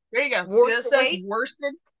 There you go. Worsted weight?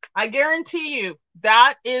 Worsted. I guarantee you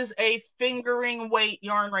that is a fingering weight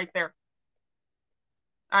yarn right there.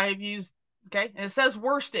 I have used, okay, and it says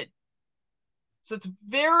worsted. So it's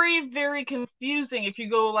very, very confusing if you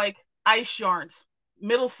go like ice yarns,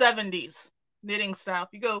 middle 70s knitting style. If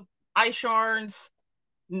you go ice yarns,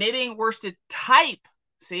 knitting worsted type,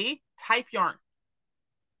 see? Type yarn.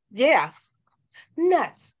 Yeah.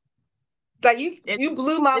 Nuts. Like you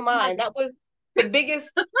blew my mind. That was the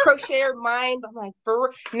biggest crocheter mind. I'm like,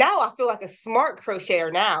 now I feel like a smart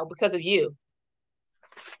crocheter now because of you.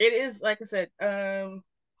 It is, like I said,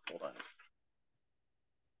 hold on.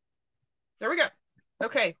 There we go.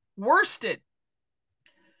 Okay, worsted.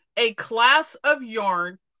 A class of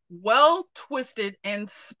yarn well twisted and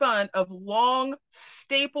spun of long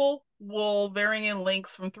staple wool varying in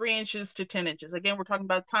lengths from 3 inches to 10 inches. Again, we're talking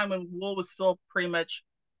about a time when wool was still pretty much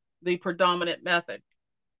the predominant method.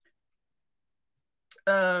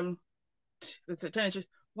 It's at 10 inches,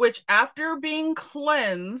 which after being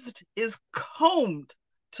cleansed is combed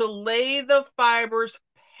to lay the fibers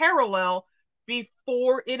parallel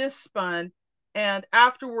before it is spun, and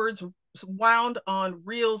afterwards wound on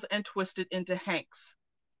reels and twisted into hanks.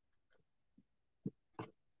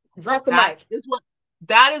 Drop the mic.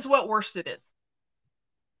 That is what worsted is.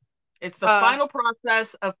 It's the final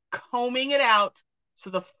process of combing it out so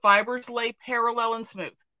the fibers lay parallel and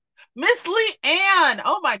smooth. Miss Lee Ann,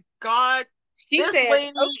 oh my God. She says,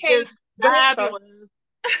 okay, fabulous.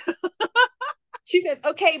 She says,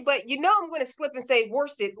 okay, but you know I'm going to slip and say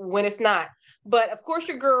worsted when it's not. But of course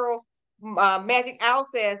your girl, Magic Owl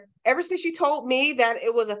says, ever since you told me that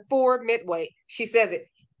it was a 4 midway, she says it.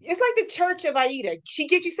 It's like the Church of Aida. She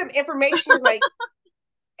gives you some information like,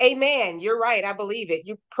 amen, you're right, I believe it.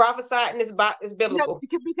 You prophesied and it's biblical.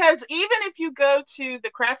 No, because even if you go to the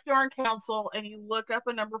Craft Yarn Council and you look up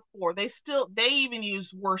a number 4, they even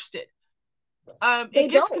use worsted. They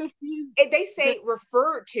don't. Confused. They say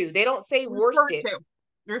referred to. They don't say worsted.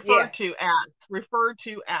 Referred to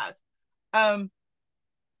as.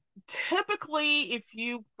 Typically, if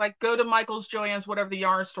you like go to Michael's, Joann's, whatever the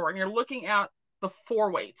yarn store, and you're looking at the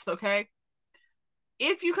 4 weights, okay?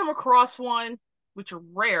 If you come across one, which are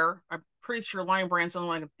rare, I'm pretty sure Lion Brand's the only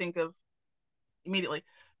one I can think of immediately,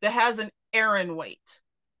 that has an Aran weight.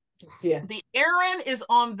 Yeah. The Aran is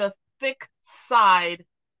on the thick side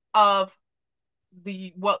of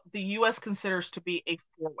what the U.S. considers to be a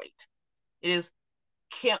 4 weight. It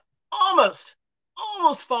can almost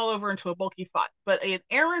fall over into a bulky 5, but an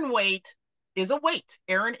Aran weight is a weight.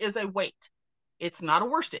 Aran is a weight. It's not a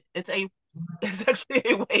worsted. It's actually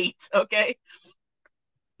a weight. Okay.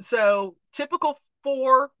 So typical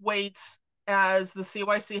 4 weights, as the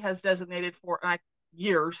CYC has designated for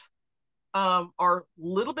years, are a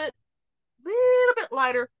little bit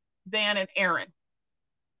lighter than an Aran.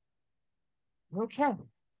 Okay.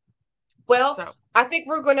 Well, I think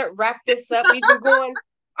we're going to wrap this up. We've been going,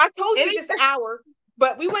 I told you just an hour,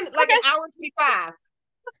 but we went like an hour and 25.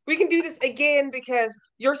 We can do this again because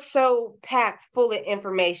you're so packed full of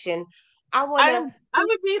information. I want to. I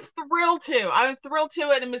would be thrilled to. I'm thrilled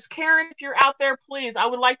to it. And Miss Karen, if you're out there, please, I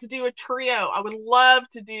would like to do a trio. I would love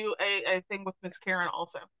to do a thing with Miss Karen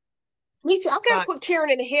also. Me too. I'm gonna But put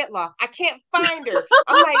Karen in a headlock. I can't find her.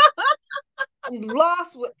 I'm like, I'm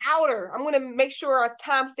lost without her. I'm gonna make sure I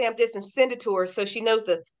timestamp this and send it to her so she knows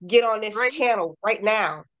to get on this right. channel right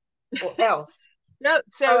now, or else. No, All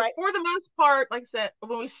so right. for the most part, like I said,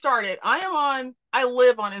 when we started, I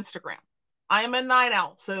live on Instagram. I am a night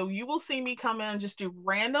owl. So you will see me come in, just do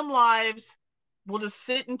random lives. We'll just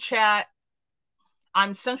sit and chat.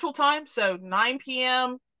 I'm Central Time, so 9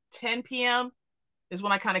 p.m., 10 p.m. is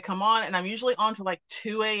when I kind of come on, and I'm usually on to like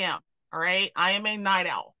 2 a.m. All right. I am a night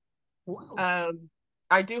owl. Whoa.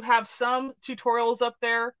 I do have some tutorials up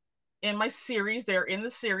there in my series. They're in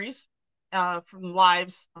the series from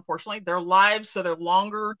lives. Unfortunately, they're lives, so they're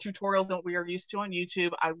longer tutorials than we are used to on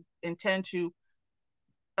YouTube. I intend to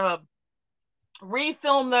uh,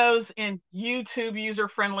 refilm those in YouTube user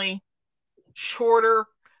friendly, shorter.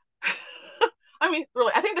 I mean,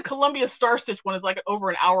 really, I think the Columbia Star Stitch one is like over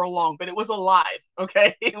an hour long, but it was a live.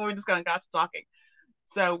 Okay, and we just kind of got to talking.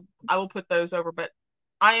 So I will put those over, but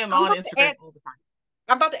I am I'm on about to Instagram add. all the time.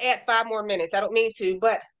 I'm about to add 5 more minutes. I don't mean to,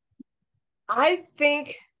 but I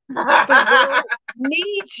think the world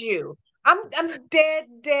needs you. I'm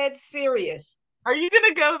dead serious. Are you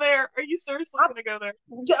gonna go there? Are you seriously I'm gonna go there?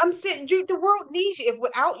 I'm saying you. The world needs you. If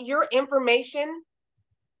without your information,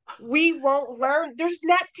 we won't learn. There's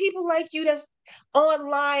not people like you that's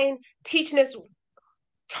online teaching us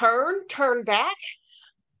turn back,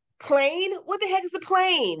 plane. What the heck is a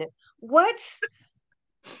plane? What?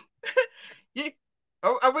 You,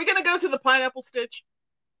 are we gonna go to the pineapple stitch?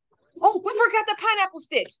 Oh, we forgot the pineapple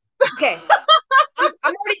stitch. Okay, I'm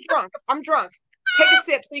already drunk. I'm drunk. Take a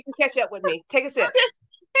sip so you can catch up with me. Take a sip.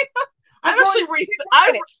 Okay. We're I've going actually 10 more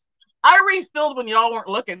minutes. I refilled when y'all weren't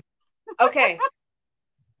looking. Okay,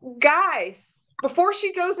 guys, before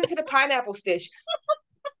she goes into the pineapple stitch,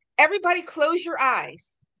 everybody close your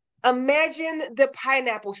eyes. Imagine the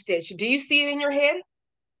pineapple stitch. Do you see it in your head?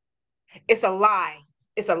 It's a lie.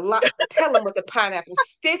 It's a lie. Tell them what the pineapple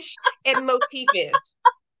stitch and motif is.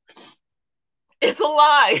 It's a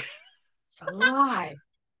lie. It's a lie.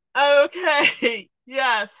 Okay.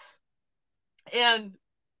 Yes. And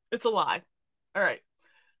it's a lie. All right.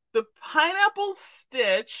 The pineapple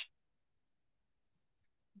stitch.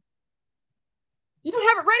 You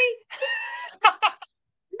don't have it ready?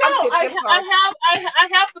 No, I'm tipsy. I'm sorry. I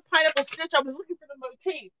have the pineapple stitch. I was looking for the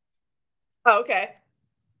motif. Oh, okay.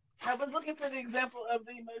 I was looking for the example of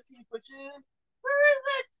the motif, which is where is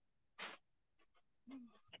it?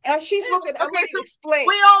 As she's looking, I'm Okay, going to so explain.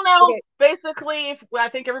 we all know Okay. basically. If I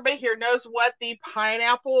think everybody here knows what the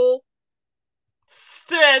pineapple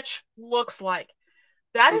stitch looks like.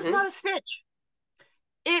 That is Mm-hmm. not a stitch.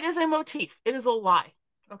 It is a motif. It is a lie.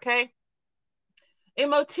 Okay. A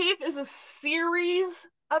motif is a series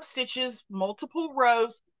of stitches, multiple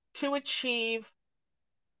rows to achieve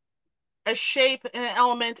a shape, an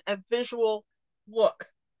element, a visual look.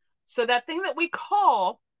 So that thing that we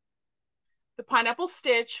call the pineapple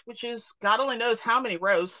stitch, which is God only knows how many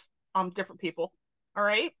rows on different people. All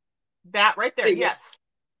right. That right there. See it. Yes.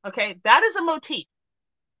 Okay. That is a motif.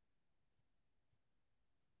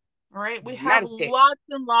 All right. We Not have a stitch. lots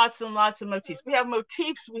and lots and lots of motifs. We have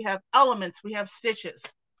motifs, we have elements, we have stitches.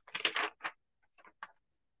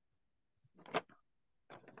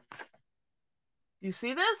 You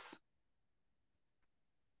see this?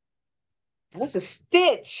 That's a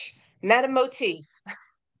stitch, not a motif.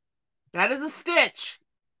 That is a stitch.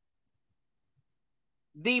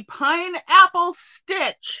 The pineapple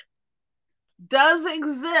stitch does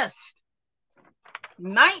exist.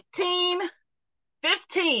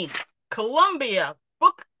 1915, Columbia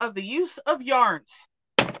Book of the Use of Yarns.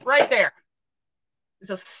 Right there.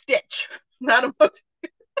 It's a stitch, not a motif.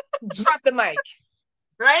 Drop the mic.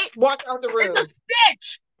 Right? Walk out the It's a room.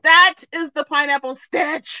 stitch. That is the pineapple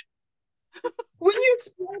stitch. When you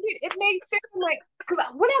explained it, it made sense. I'm like, because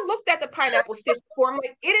when I looked at the pineapple stitch before, I'm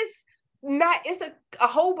like, it is not, it's a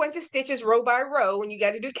whole bunch of stitches row by row, and you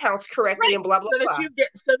got to do counts correctly Right. and blah, blah, blah. So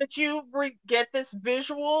that you get this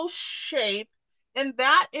visual shape, and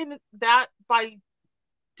that by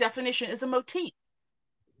definition is a motif.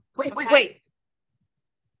 Wait.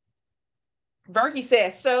 Virgie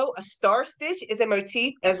says, so a star stitch is a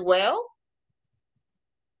motif as well?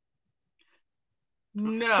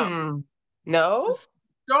 No. No? The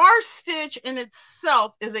star stitch in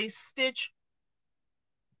itself is a stitch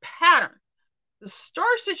pattern. The star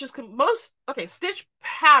stitch is stitch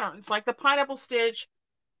patterns like the pineapple stitch,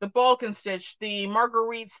 the balkan stitch, the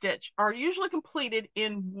marguerite stitch are usually completed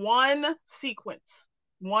in one sequence,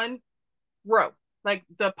 one row, like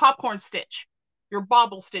the popcorn stitch, your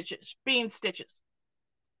bobble stitches, bean stitches.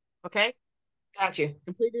 Okay? Got you.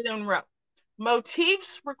 Completed in row.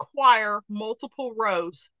 Motifs require multiple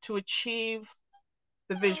rows to achieve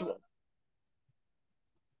the visual.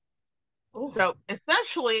 Ooh. So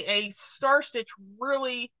essentially, a star stitch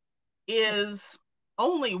really is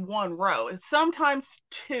only one row. It's sometimes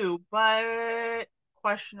two, but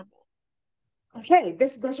questionable. Okay,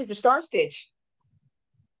 this is your star stitch.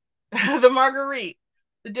 The marguerite.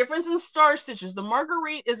 The difference in star stitches, the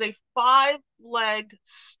marguerite is a 5-legged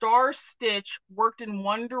star stitch worked in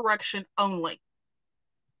one direction only.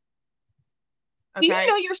 Okay? Do you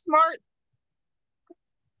know you're smart?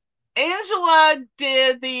 Angela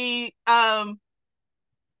did the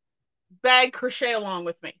bag crochet along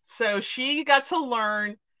with me. So she got to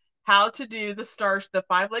learn how to do the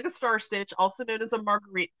 5-legged star stitch, also known as a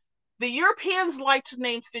marguerite. The Europeans like to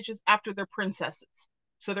name stitches after their princesses.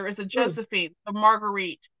 So there is a Josephine, a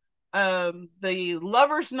Marguerite, the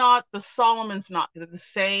Lover's Knot, the Solomon's Knot. They're the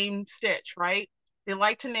same stitch, right? They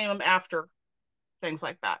like to name them after things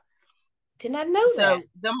like that. Did not know that. So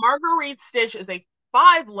the Marguerite stitch is a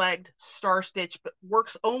 5-legged star stitch, but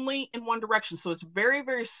works only in one direction. So it's very,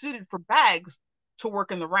 very suited for bags to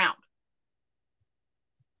work in the round.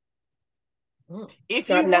 If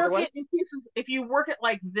you work it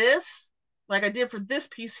like this, like I did for this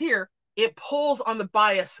piece here, it pulls on the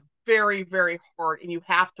bias very, very hard, and you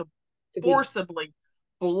have to forcibly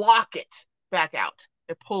block it back out.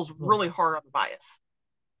 It pulls really hard on the bias.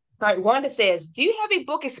 All right, Wanda says, do you have a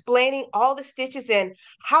book explaining all the stitches and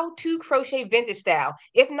how to crochet vintage style?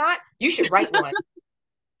 If not, you should write one.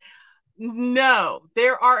 No,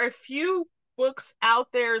 there are a few books out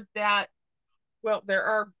there that, well, there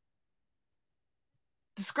are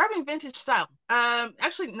describing vintage style.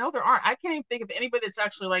 Actually, no, there aren't. I can't even think of anybody that's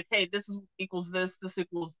actually like, hey, this equals this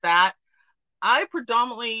equals that. I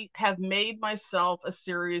predominantly have made myself a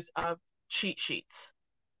series of cheat sheets.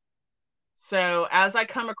 So as I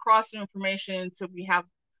come across new information, so we have,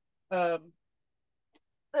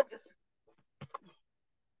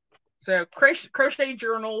 so crochet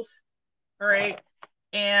journals, all right.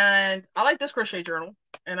 And I like this crochet journal,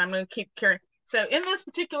 and I'm going to keep carrying. So in this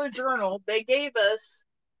particular journal, they gave us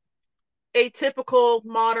a typical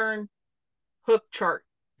modern hook chart.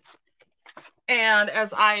 And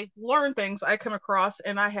as I learn things, I come across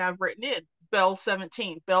and I have written in bell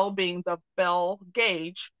 17, bell being the bell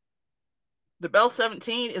gauge. The bell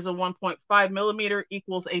 17 is a 1.5 millimeter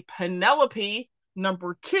equals a Penelope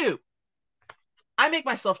number 2. I make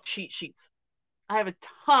myself cheat sheets. I have a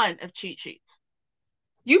ton of cheat sheets.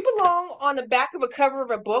 You belong on the back of a cover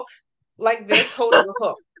of a book like this, holding a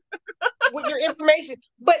hook with your information.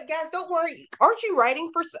 But guys, don't worry. Aren't you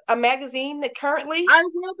writing for a magazine that currently? I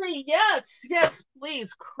will be. Yes,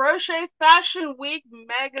 please. Crochet Fashion Week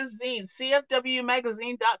magazine,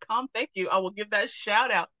 cfwmagazine.com. Thank you. I will give that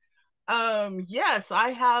shout out. Yes,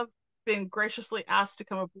 I have been graciously asked to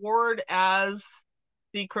come aboard as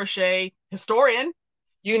the crochet historian.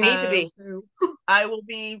 You need to be. I will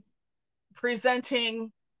be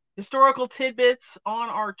presenting historical tidbits on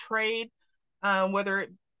our trade, whether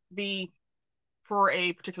it be for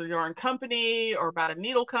a particular yarn company or about a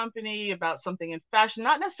needle company, about something in fashion,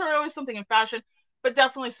 not necessarily always something in fashion, but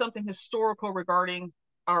definitely something historical regarding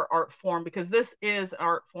our art form, because this is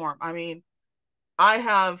art form. I mean, I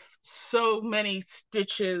have so many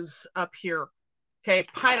stitches up here. Okay,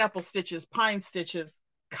 pineapple stitches, pine stitches,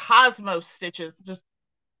 cosmos stitches, just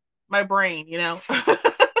my brain, you know.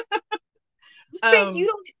 Think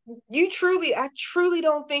I truly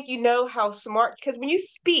don't think you know how smart, because when you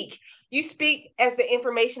speak as the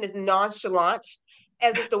information is nonchalant,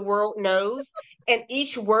 as if the world knows, and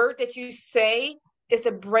each word that you say is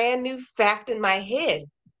a brand new fact in my head.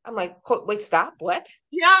 I'm like, wait, stop, what?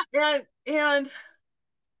 Yeah, and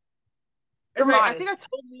I think I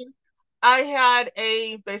told you I had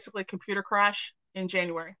a basically computer crash in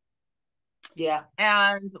January. Yeah.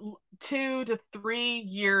 And 2 to 3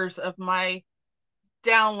 years of my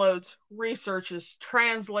downloads, researches,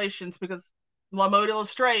 translations, because La Mode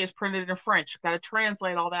Illustrée is printed in French. Got to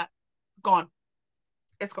translate all that. Gone.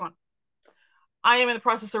 It's gone. I am in the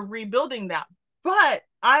process of rebuilding that, but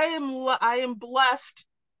I am blessed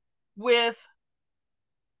with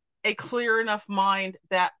a clear enough mind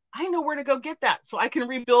that I know where to go get that, so I can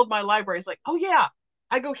rebuild my library. It's like, oh yeah,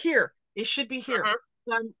 I go here. It should be here.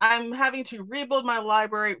 So I'm having to rebuild my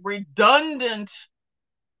library, redundant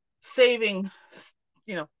saving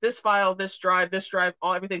this file, this drive,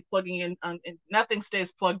 everything plugging in, and nothing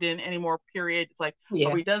stays plugged in anymore, period. It's like, are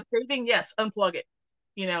Yeah. we done saving? Yes, unplug it.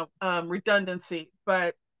 Redundancy.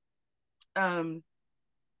 But I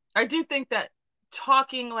do think that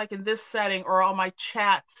talking like in this setting or all my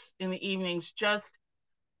chats in the evenings, just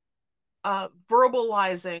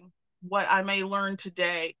verbalizing what I may learn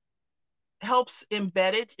today helps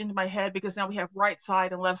embed it into my head, because now we have right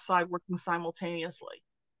side and left side working simultaneously.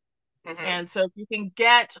 Mm-hmm. And so if you can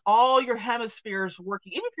get all your hemispheres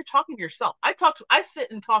working, even if you're talking to yourself, I sit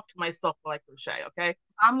and talk to myself while I crochet. Okay.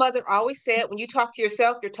 My mother always said, when you talk to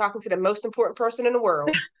yourself, you're talking to the most important person in the world.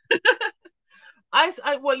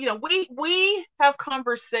 Well, we have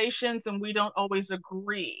conversations and we don't always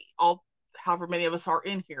agree. However many of us are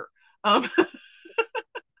in here. Um,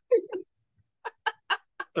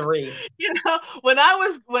 3. when I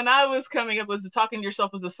was coming up, was talking to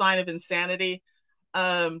yourself was a sign of insanity.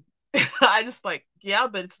 Um, I just like, yeah,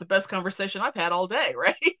 but it's the best conversation I've had all day,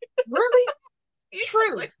 right? Really? Yeah,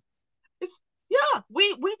 Truth. like, yeah,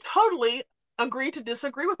 we totally agree to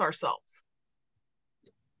disagree with ourselves.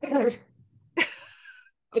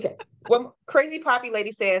 Okay. Well, Crazy Poppy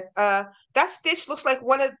Lady says, that stitch looks like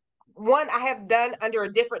one I have done under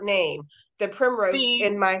a different name, the primrose The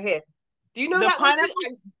in my head. Do you know the that one too?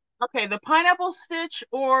 pineapple, okay, the pineapple stitch,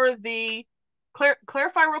 or the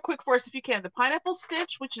clarify real quick for us if you can. The pineapple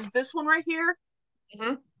stitch, which is this one right here,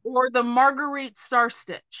 Mhm. or the Marguerite star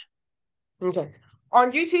stitch. Okay. On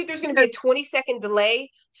YouTube, there's going to be a 20-second delay,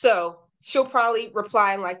 so she'll probably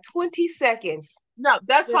reply in like 20 seconds. No,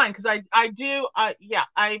 that's fine, because Yes.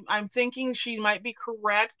 I'm thinking she might be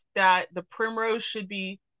correct that the primrose should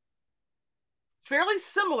be fairly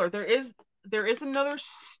similar. There is another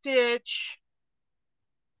stitch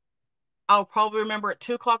I'll probably remember at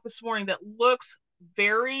 2 o'clock this morning that looks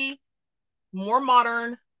very more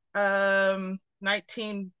modern,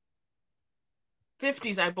 1950s,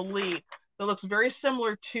 I believe. That looks very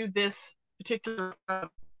similar to this particular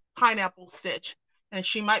pineapple stitch, and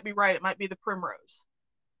she might be right. It might be the primrose.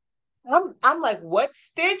 I'm like, what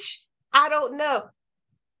stitch? I don't know.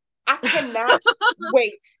 I cannot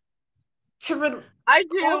wait to I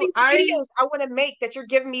all do. these videos I want to make that you're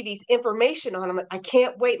giving me these information on. I'm like, I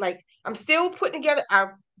can't wait. Like, I'm still putting together. I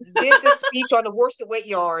did this speech on the worsted weight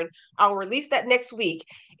yarn. I'll release that next week.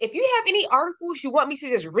 If you have any articles you want me to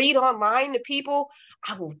just read online to people,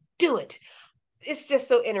 I will do it. It's just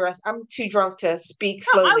so interesting. I'm too drunk to speak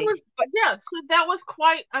No, I slowly, was, but yeah. So that was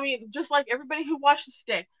quite. I mean, just like everybody who watches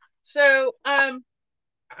today. So I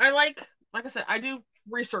like I said, I do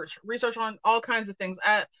research on all kinds of things.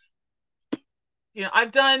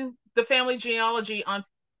 I've done the family genealogy on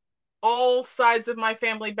all sides of my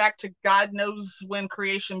family back to God knows when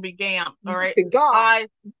creation began. All right. to God, I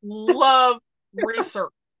love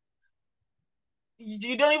research.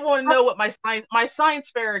 You don't even want to know what my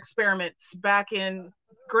science fair experiments back in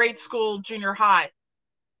grade school, junior high.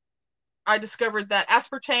 I discovered that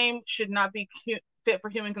aspartame should not be fit for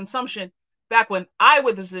human consumption back when I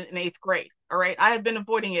was in 8th grade. All right. I have been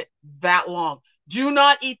avoiding it that long. Do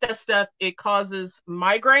not eat that stuff. It causes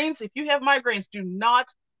migraines. If you have migraines, do not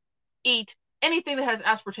eat anything that has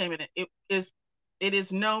aspartame in it. It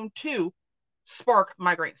is known to spark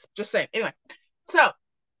migraines. Just saying. Anyway, so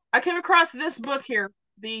I came across this book here,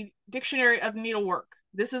 the Dictionary of Needlework.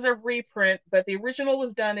 This is a reprint, but the original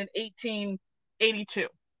was done in 1882.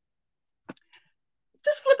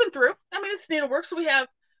 Just flipping through. I mean, it's needlework. So we have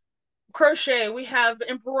crochet, we have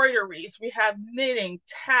embroideries, we have knitting,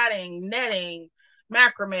 tatting, netting,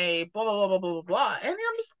 macrame, blah, blah, blah, blah, blah, blah. And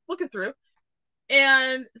I'm just looking through.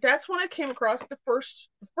 And that's when I came across the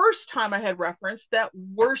first time I had referenced that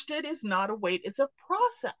worsted is not a weight, it's a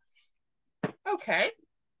process. Okay.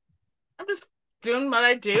 I'm just doing what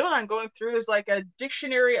I do, and I'm going through. There's like a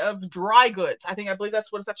dictionary of dry goods. I believe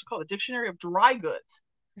that's what it's actually called, a dictionary of dry goods.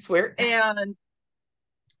 I swear. And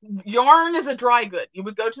yarn is a dry good. You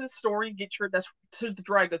would go to the store, you get that's to the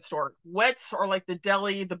dry goods store. Wets are like the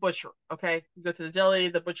deli, the butcher. Okay. You go to the deli,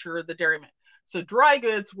 the butcher, the dairyman. So dry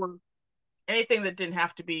goods were anything that didn't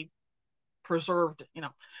have to be preserved.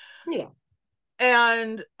 Yeah.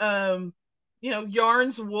 And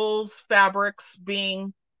yarns, wools, fabrics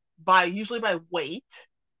being usually by weight,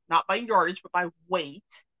 not by yardage, but by weight.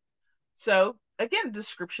 So again, a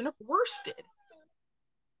description of worsted.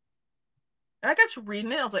 And I got to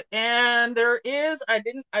reading it. I was like, and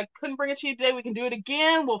I couldn't bring it to you today. We can do it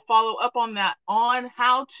again. We'll follow up on that, on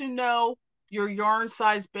how to know your yarn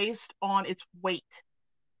size based on its weight.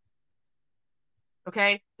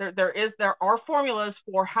 Okay, there are formulas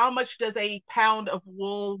for how much does a pound of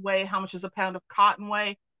wool weigh, how much does a pound of cotton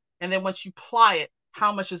weigh, and then once you ply it,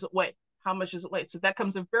 how much does it weigh? how much is it weighed. So that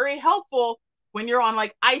comes in very helpful when you're on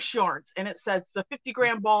like ice yarns and it says the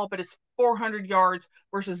 50-gram ball, but it's 400 yards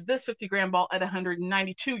versus this 50-gram ball at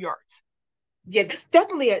 192 yards. Yeah, that's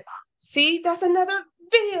definitely it. See, that's another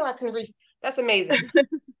video I can read. That's amazing.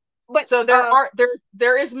 But so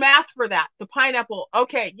there is math for that. The pineapple,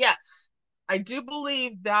 okay, yes, I do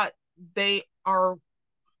believe that they are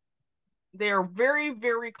very,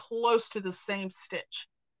 very close to the same stitch.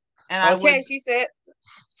 And okay, she said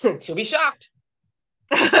she'll be shocked.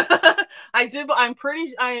 I do. I'm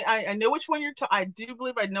pretty. I know which one I do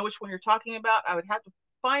believe I know which one you're talking about. I would have to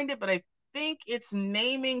find it, but I think its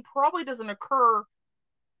naming probably doesn't occur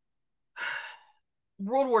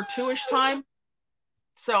World War II-ish time.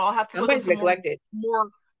 So I'll have to Somebody's look into neglected.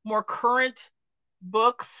 more current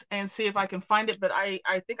books and see if I can find it. But I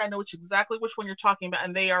think I know exactly which one you're talking about,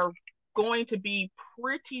 and they are going to be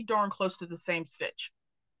pretty darn close to the same stitch.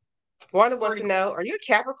 Wanda wants to know, are you a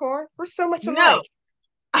Capricorn? We're so much No.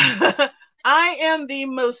 alike. I am the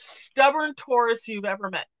most stubborn Taurus you've ever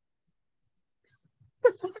met.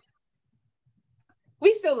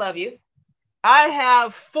 We still love you. I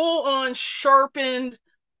have full-on sharpened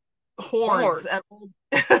horns.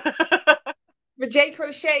 But J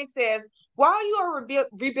Crochet says, while you are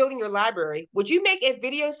rebuilding your library, would you make a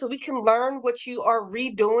video so we can learn what you are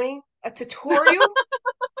redoing? A tutorial?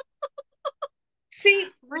 See,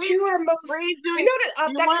 you are you know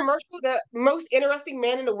that commercial, the most interesting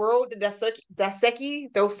man in the world, the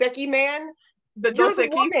Doseki man? You're the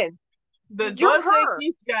woman. You're her.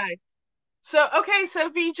 Guy. So, okay, so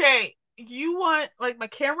VJ, you want like my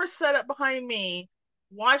camera set up behind me,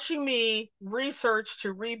 watching me research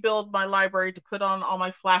to rebuild my library to put on all my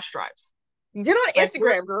flash drives. Get on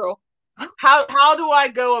Instagram, girl. How do I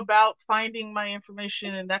go about finding my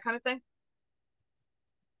information and that kind of thing?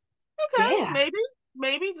 Okay, yeah.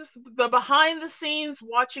 Maybe just the behind the scenes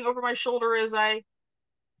watching over my shoulder as I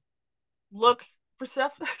look for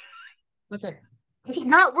stuff. Listen.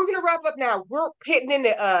 Now we're gonna wrap up now. We're hitting in the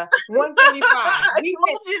 1:45. We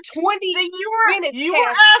went 20 minutes. You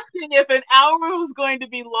were asking if an hour was going to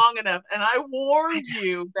be long enough, and I warned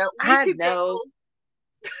you that we could go.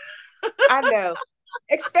 I know.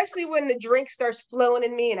 Especially when the drink starts flowing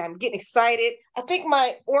in me and I'm getting excited. I think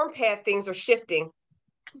my arm pad things are shifting.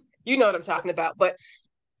 You know what I'm talking about. But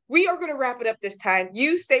we are going to wrap it up this time.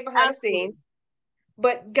 You stay behind the scenes.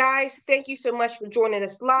 But guys, thank you so much for joining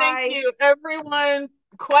us live. Thank you, everyone.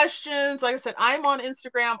 Questions, like I said, I'm on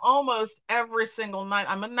Instagram almost every single night.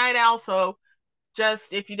 I'm a night owl, so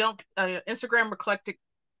just if you don't, Instagram Reclectic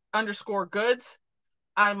 _goods.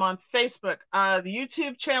 I'm on Facebook. The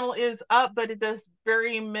YouTube channel is up, but it does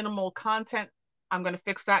very minimal content. I'm going to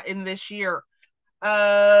fix that in this year.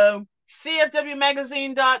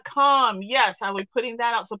 CFWmagazine.com. Yes, I will be putting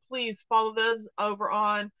that out, so please follow those over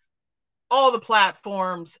on all the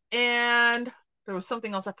platforms. And there was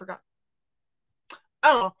something else I forgot.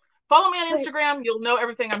 I don't know. Follow me on Instagram. You'll know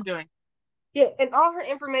everything I'm doing. Yeah, and all her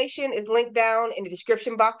information is linked down in the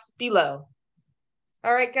description box below.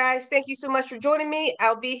 All right, guys. Thank you so much for joining me.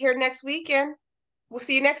 I'll be here next week, and we'll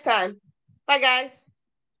see you next time. Bye, guys.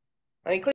 Let me click.